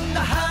번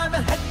한다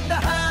하면 했다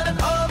하는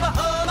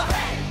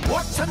어마어마해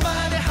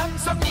 5천만의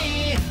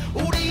함성이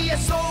우리의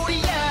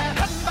소리야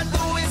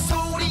한반도의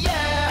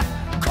소리야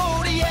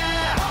코리아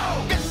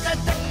끝날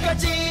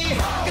때까지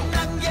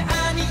끝난 게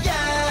아니야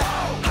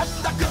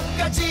한다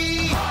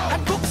끝까지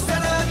한국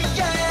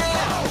사람이야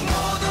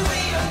모두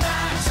일어나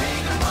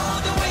지금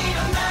모두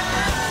일어나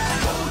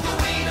모두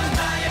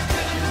일어나야 큰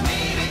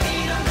일이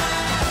일어나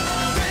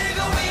들고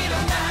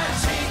일어나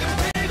지금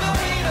들고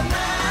일어나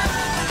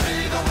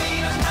들고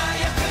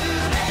일어나야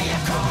그래야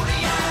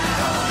코리아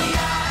코리아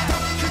더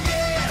크게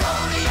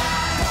코리아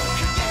더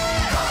크게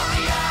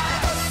코리아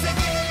더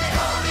세게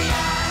코리아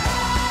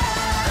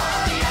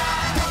코리아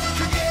더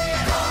크게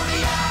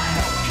코리아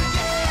더 크게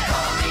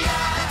코리아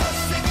더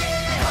세게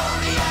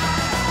코리아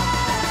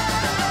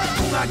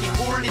동학이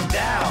울린다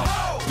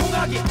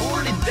동학이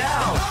울린다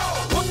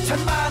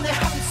 5천만의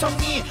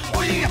함성이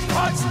울려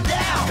퍼진다.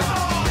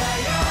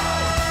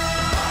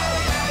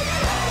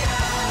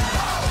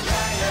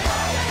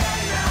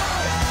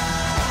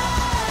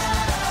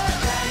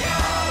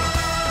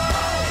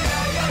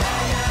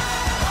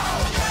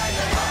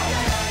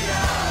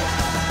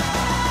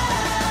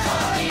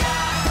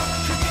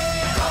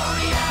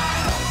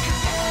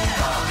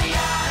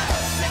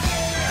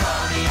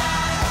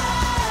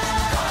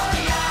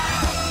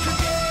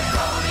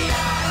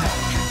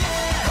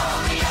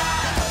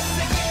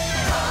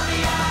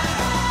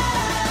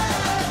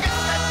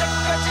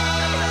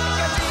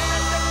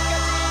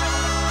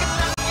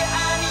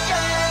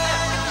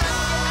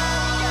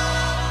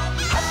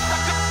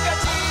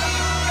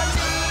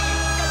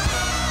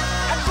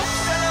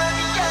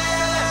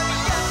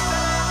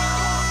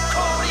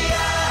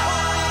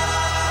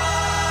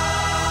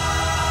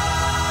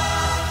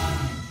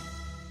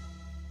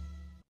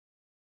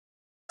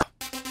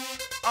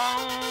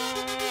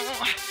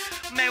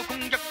 매우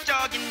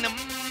공격적인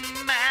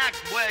음악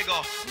왜고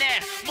내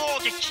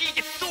목에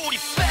기계 소리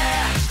빼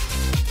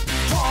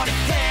Put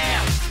it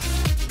down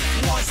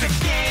once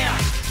again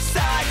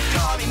Side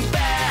coming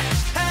back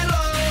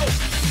Hello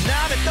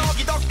남의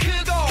떡이 더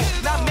크고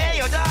남의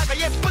여자가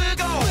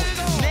예쁘고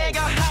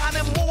내가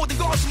하는 모든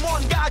것은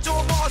뭔가 좀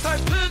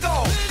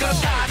어설프고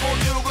그렇다고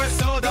죽을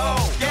수도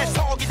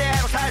계속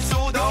이대로 살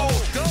수도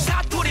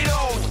사투리로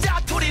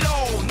짜투리로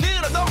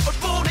늘어놓을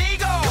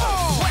뿐이고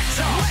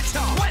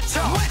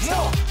외쳐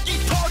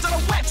목이 터져라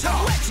외쳐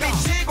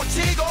미치고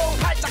치고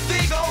팔짝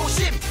뛰고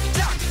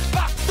심장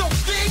박동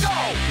뛰고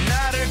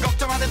나를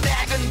걱정하는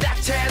내근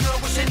대체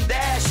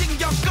누구신데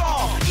신경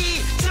꺼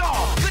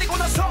잊어 그리고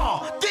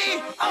나서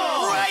뛰어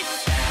right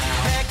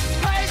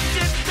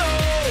 180도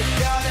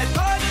변해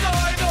덜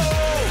돌고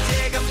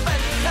지금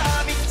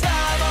반탐이 다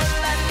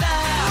몰랄라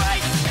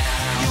right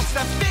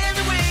 63빌드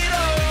위로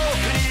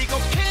그리고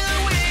그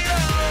위로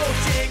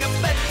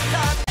지금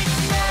반탐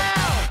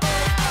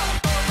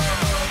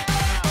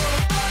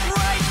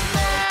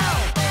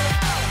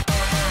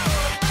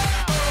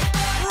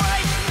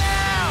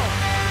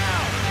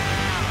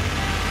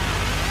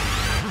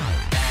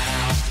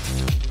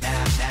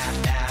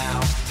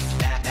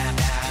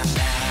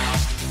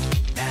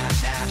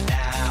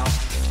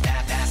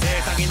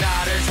세상이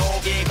나를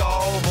속이고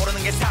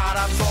모르는 게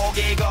사람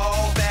속이고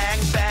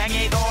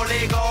뱅뱅이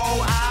돌리고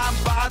안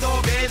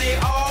봐도 비디오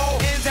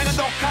인생은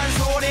독한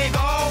소리고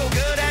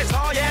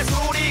그래서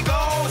예술이고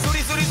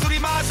수리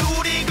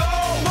마술이고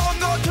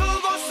원고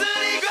두고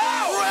쓰리고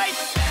right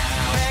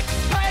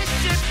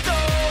 180도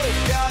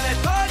변해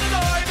덜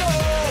돌고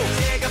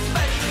지금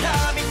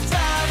반탐이 다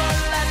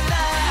몰랄라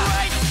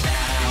right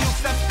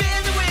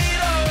 63빌드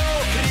위로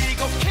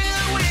그리고 그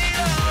위로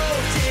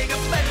지금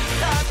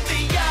반탐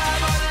뛰어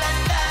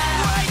몰랄라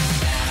right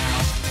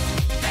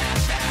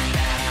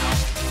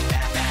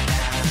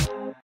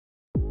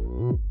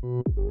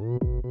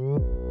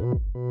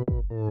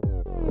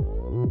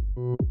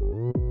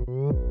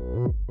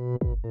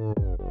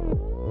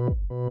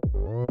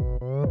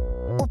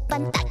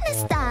오빤 딱 내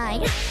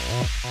스타일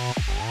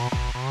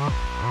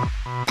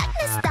딱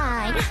내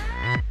스타일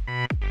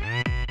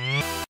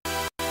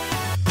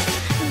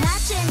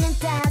낮에는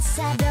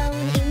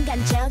따사로운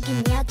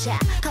인간적인 여자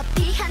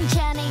커피 한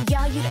잔에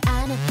여유를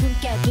아는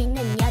품격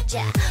있는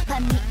여자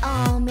밤이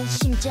오면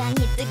심장이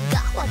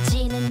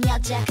뜨거워지는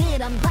여자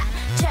그런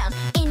반전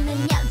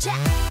있는 여자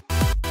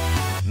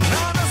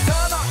나는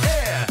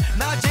선어해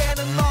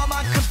낮에는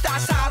너만큼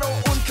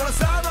따사로운 그런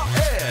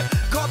선어해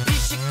커피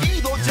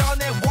식기도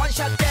전에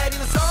원샷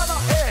때리는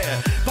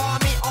선어해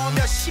밤이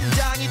오면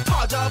심장이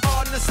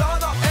터져버리는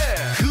선어해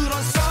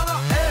그런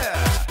선어해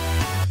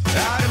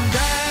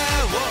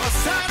아름다워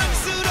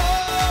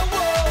사랑스러워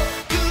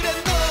그래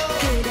너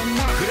그래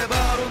나 그래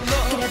바로 너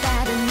그래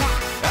바로 나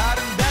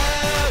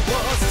아름다워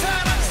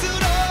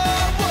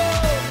사랑스러워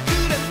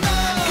그래 너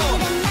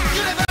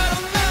그래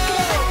바로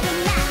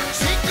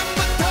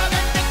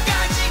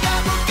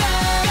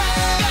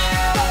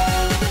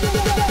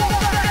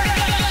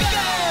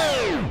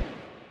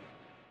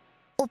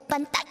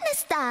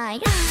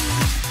스타일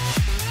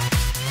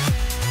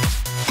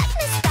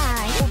딱내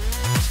스타일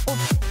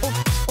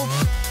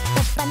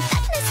오빤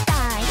딱내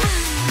스타일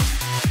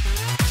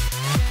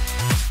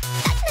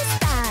딱내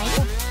스타일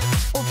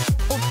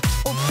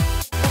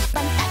오빤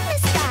딱내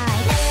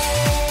스타일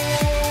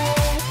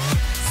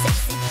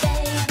섹시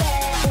베이베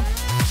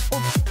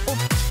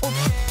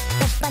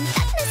오빤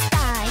딱내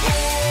스타일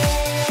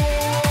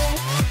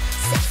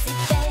섹시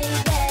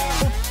베이베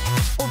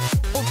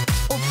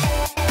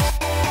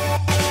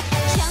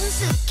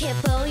정숙해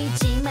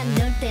보이지만 놀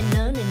때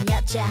노는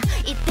여자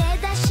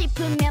이때다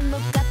싶으면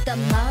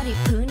묶었던 머리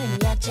푸는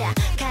여자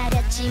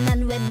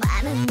가렸지만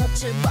웬만한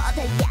노출보다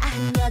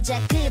야한 여자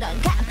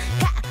그런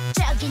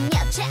감각적인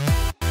여자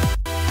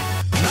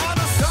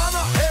나는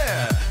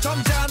선어해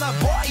점잖아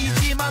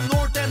보이지만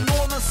놀 땐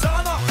노는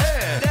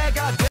선어해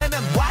내가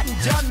되면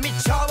완전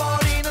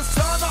미쳐버리는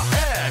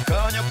선어해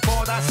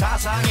근육보다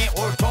사상이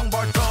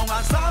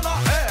울퉁불퉁한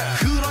선어해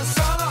그런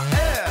선어해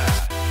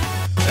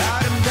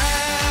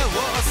아름다워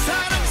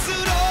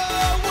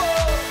사랑스러워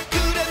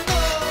그래 너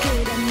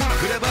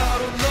그래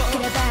바로 너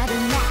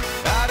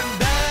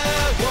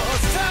아름다워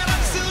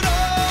사랑스러워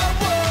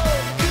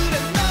그래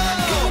너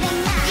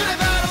그래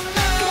바로 너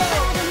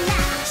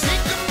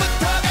지금부터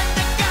갈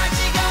때까지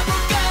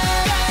가볼까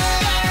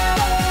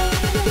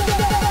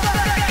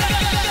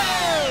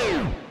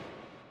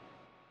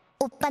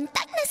오빤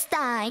딱내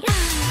스타일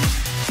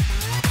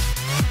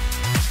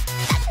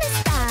딱내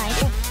스타일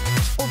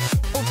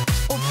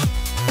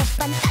오빤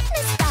딱내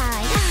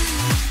스타일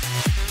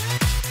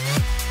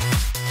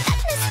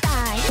딱내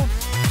스타일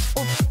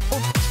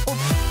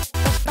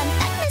오빤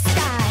딱내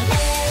스타일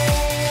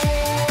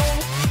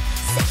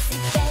섹시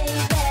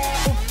베이베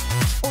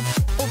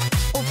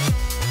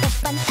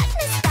오빤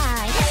딱내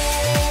스타일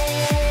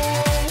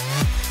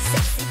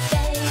섹시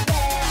베이베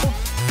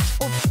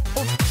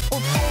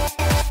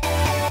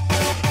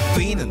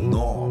B는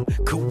놈,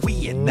 그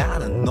위에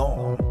나는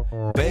놈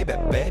Baby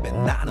baby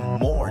나는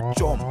뭘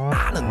좀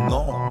아는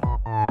놈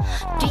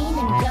뛰는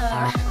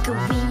girl 그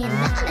위에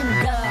나는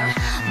girl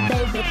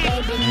baby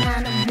baby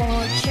나는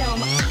뭘 좀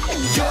아는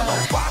You girl know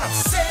what I'm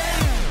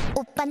saying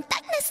오빤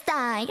딱내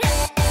스타일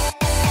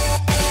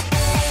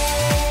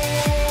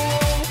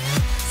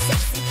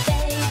섹시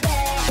베이베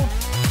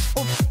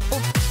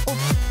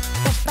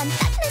오빤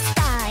딱내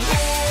스타일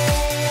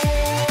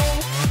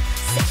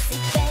섹시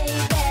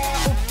베이베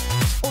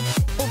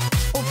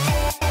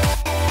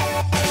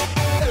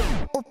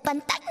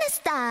오빤 딱내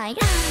스타일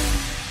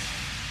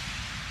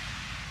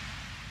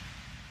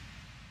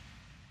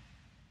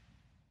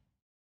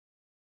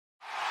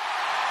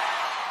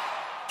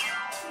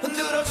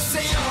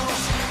흔들어주세요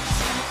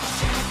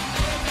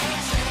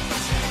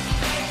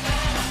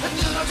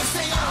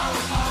흔들어주세요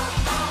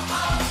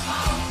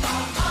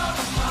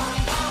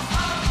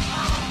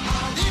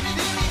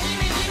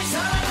님이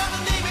사랑하는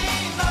님이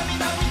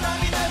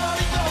남이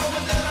내버리고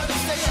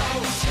흔들어주세요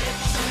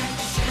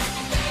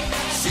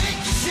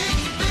시키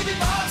baby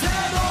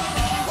밤새로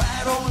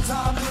외로운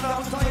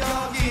사람들부터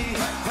여기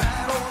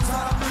외로운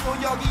사람들도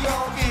여기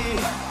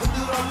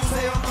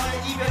흔들어주세요 너의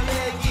이별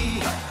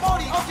얘기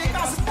머리 어깨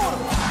가슴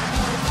무릎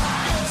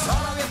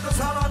사랑했던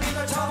사람이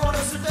날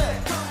차버렸을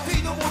때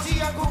뒤도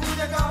보지 않고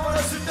그냥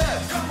가버렸을 때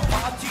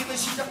파티는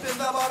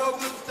시작된다 바로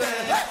그때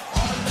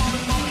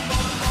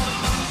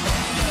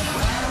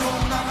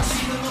외로운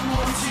아가씨는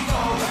눈물을 치고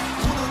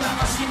우는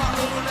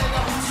아가씨만으로 내가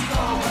훔치고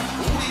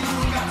우리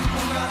둘 같은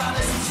공간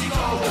안에 숨쉬고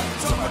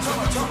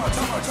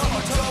정말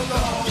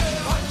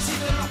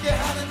관심을 웃게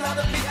하는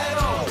나는 피에로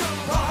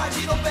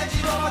더하지도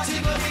빼지도 마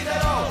지금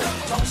이대로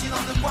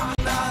정신없는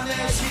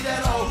광란의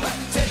시대로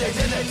제대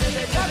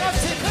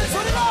다같이 큰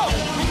소리로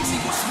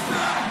미치고 싶어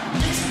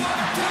미친 것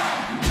같아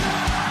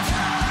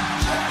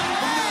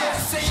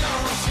흔들어주세요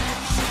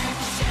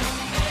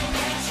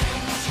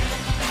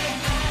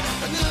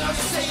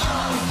흔들어주세요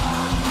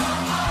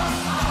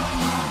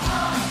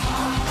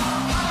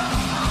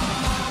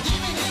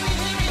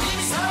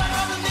님이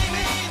사랑하는 님이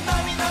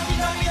남이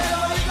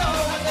내버리고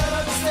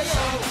흔들어주세요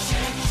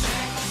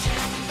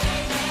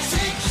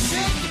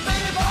Shake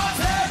baby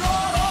밤새로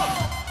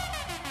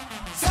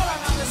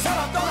사랑하는 사람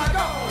떠나고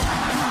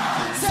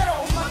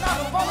새로운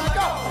만남은 뻔하고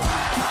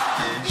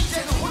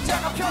이제는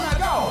혼자가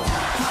편하고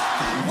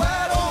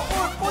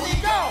외로울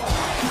뿐이고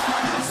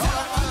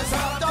사랑하는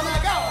사람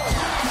떠나고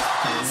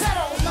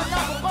새로운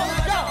만남은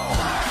뻔하고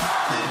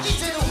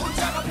이제는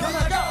혼자가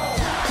편하고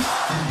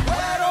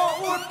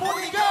외로울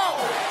뿐이고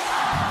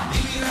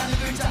님이라는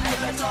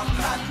글자에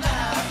정한나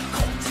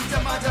콩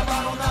찍자마자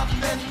바로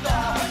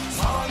남댄다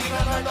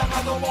사랑이가 날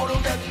당하도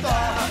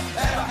모르겠다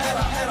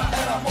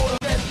에라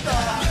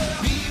모르겠다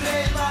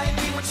미래의 나의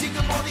님은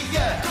지금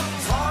어디에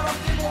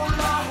사람들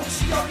몰라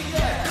혹시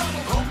여기에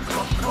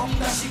그럼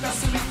다시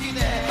가슴이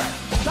뛰네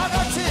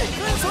다같이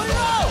큰 소리로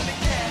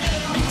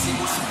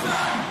미치고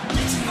싶어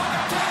미친 것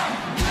같아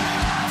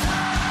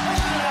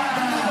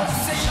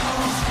흔들어주세요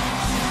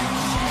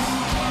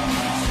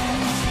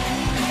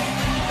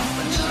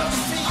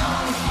흔들어주세요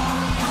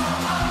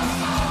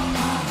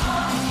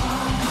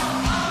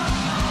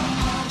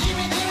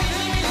님이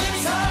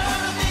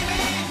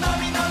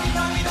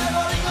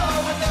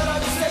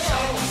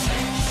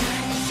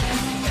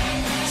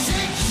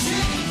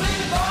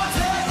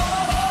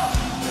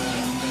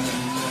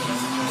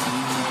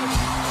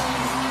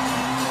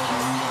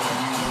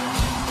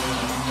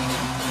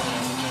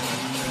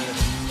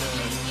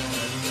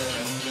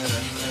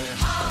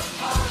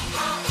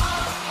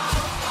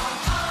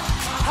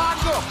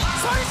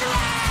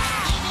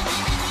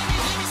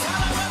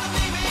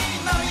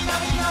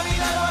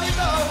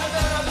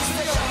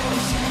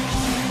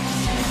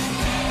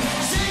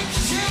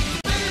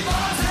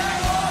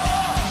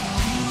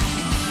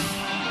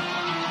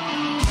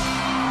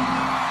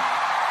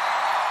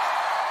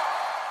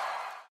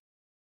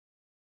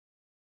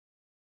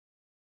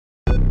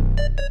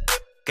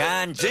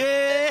간지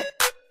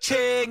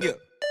챙겨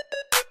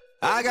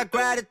I got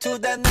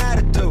gratitude and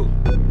attitude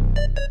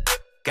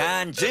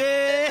간지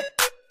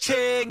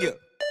챙겨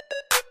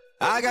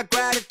I got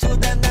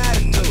gratitude and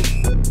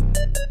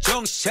attitude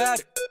정신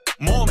차려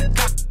몸에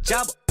각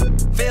잡아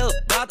feel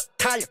받아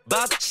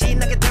달려받아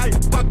신나게 달려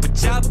꽉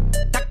붙잡아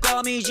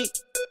닭껌이지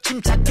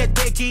침착해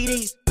take it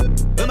easy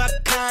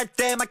음악할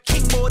때만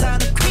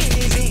킹보다는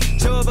퀸이지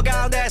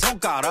접어가 내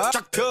손가락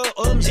쫙 펴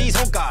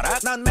엄지손가락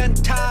난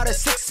멘탈에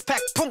식스팩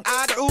풍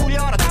악을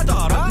울려라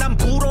따더라 난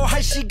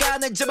불어할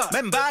시간을 잡아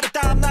맨발에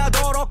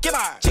땀나도록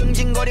개발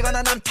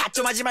징징거리거나 난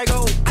타점하지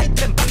말고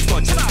아이템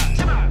바꿔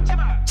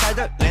제발 잘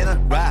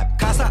들리는 랩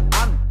가사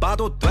안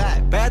봐도 돼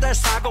배달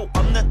사고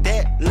없는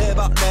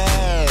딜리버리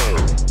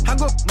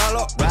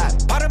한국말로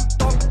랩 발음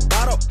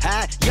똑바로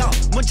해요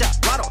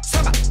문자와로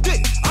사과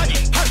뒤 아니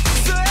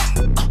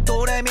헐스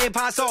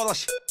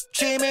도레미파솔라시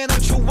취미는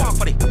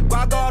추억거리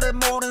과거를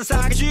모른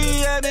사기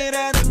쥐의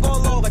미래는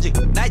골로 가지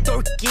나의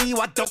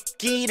똘끼와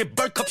도끼를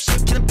벌컥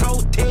시키는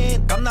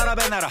프로틴 겁나라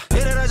배나라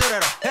이래라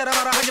저래라 해라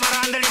마라 하지 마라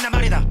안 들린단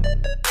말이다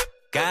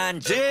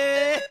간지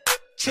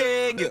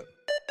챙겨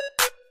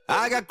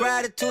I got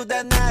gratitude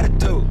and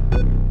attitude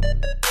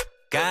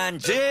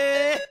간지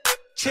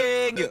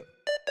챙겨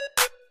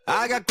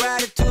I got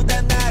gratitude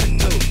and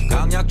attitude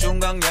강약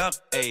중강약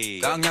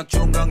에이 강약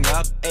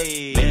중강약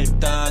에이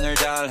밀당을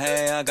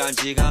잘해야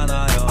간지가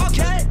나요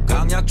okay.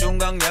 강약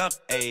중강약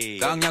에이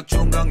강약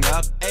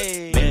중강약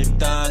에이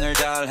밀당을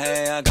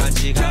잘해야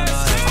간지가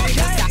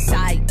나요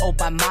싸이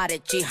오빠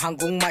말했지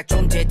한국말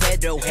좀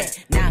제대로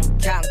해난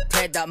그냥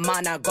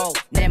대답만 하고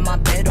내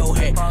맘대로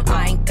해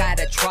I ain't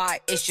gotta try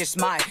it's just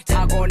my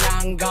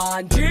타고난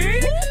건지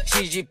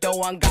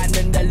시집도 안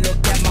갔는데 look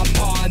at my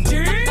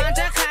body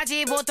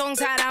반짝하지 보통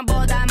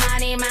사람보다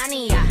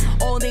많이야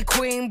Only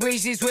queen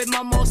breezes with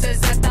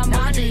mimosas at the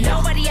money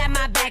Nobody at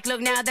my back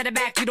look now that I'm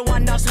back you don't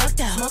want no smoke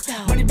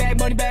though Money bag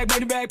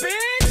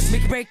bitch we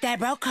can break that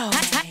bro code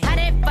Hot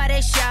it for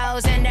the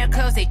shows and their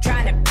clothes they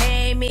tryna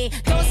pay me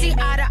Don't see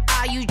eye to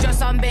eye you just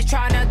some bitch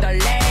tryna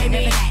delay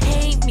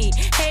me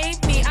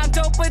hate me I'm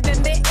doper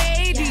than the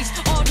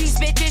 80s All these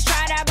bitches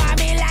try to buy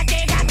me like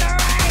they got the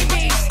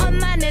rabies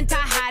엄마는 다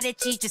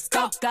하랬지 just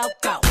go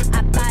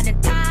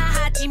아빠는 다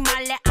하지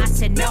말래 I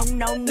said no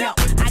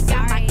I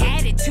got my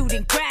attitude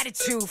and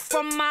gratitude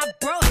from my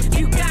bro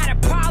You got a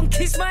problem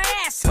kiss my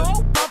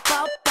asshole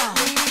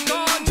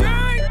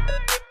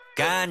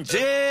간지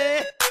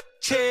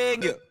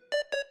챙겨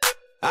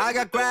I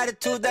got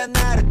gratitude and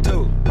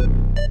attitude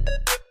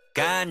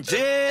간지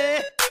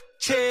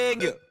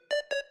챙겨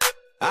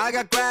I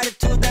got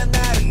gratitude and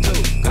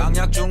attitude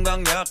강약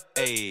중강약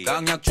에이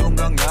강약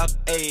중강약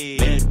에이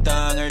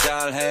밀당을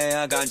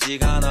잘해야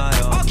간지가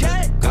나요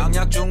okay.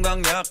 강약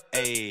중강약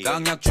에이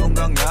강약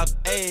중강약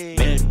에이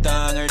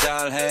밀당을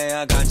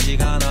잘해야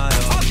간지가 나요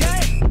okay.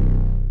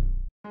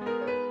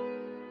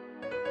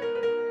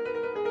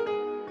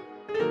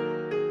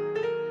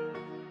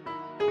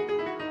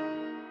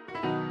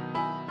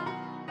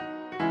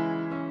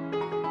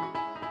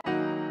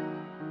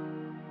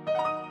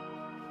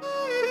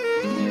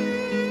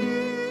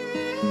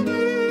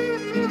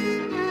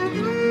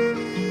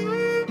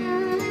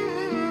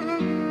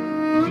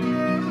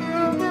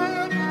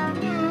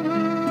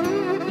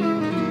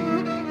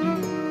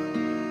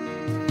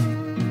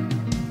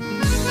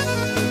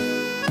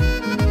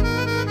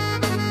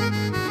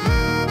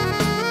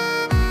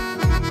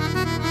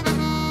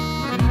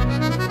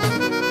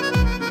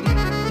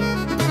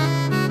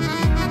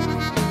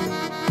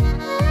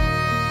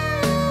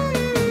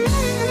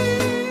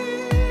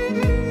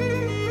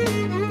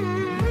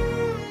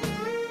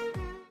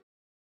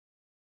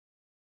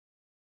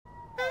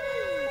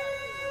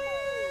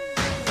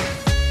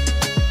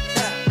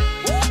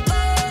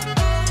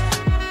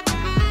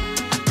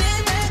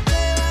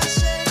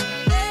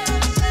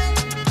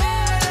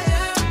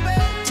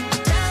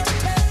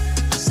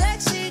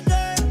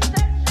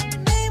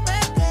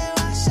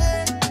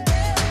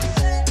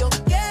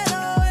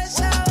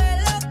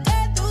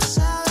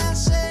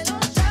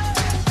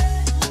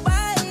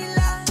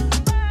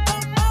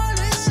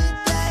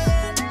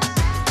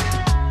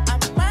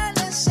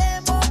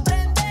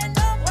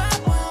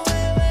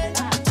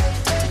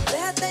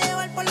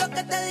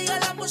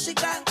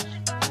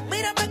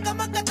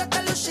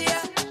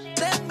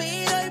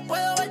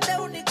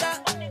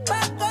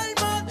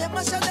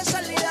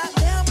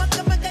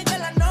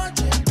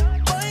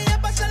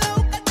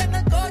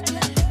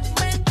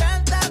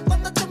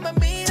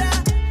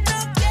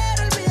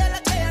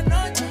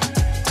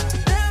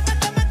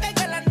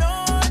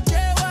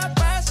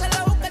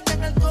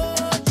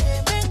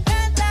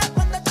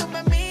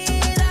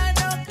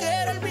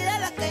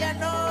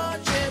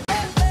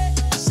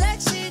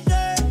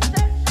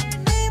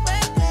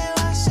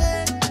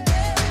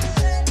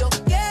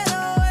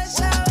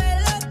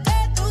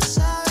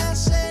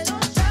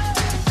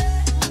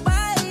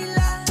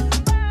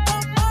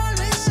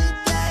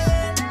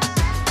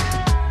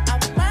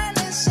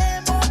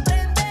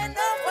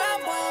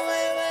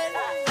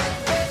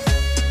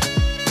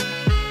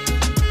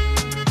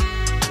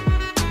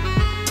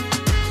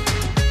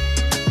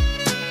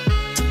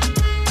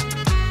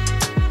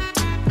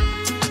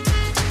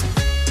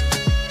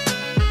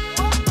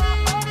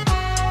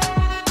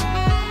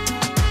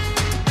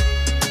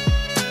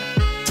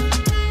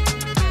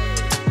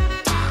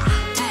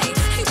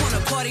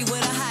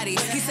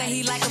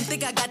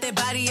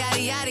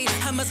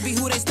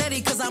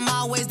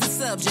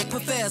 subject,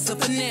 professor,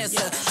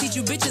 finesse. Teach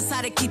you bitches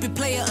how to keep it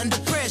player under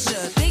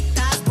pressure.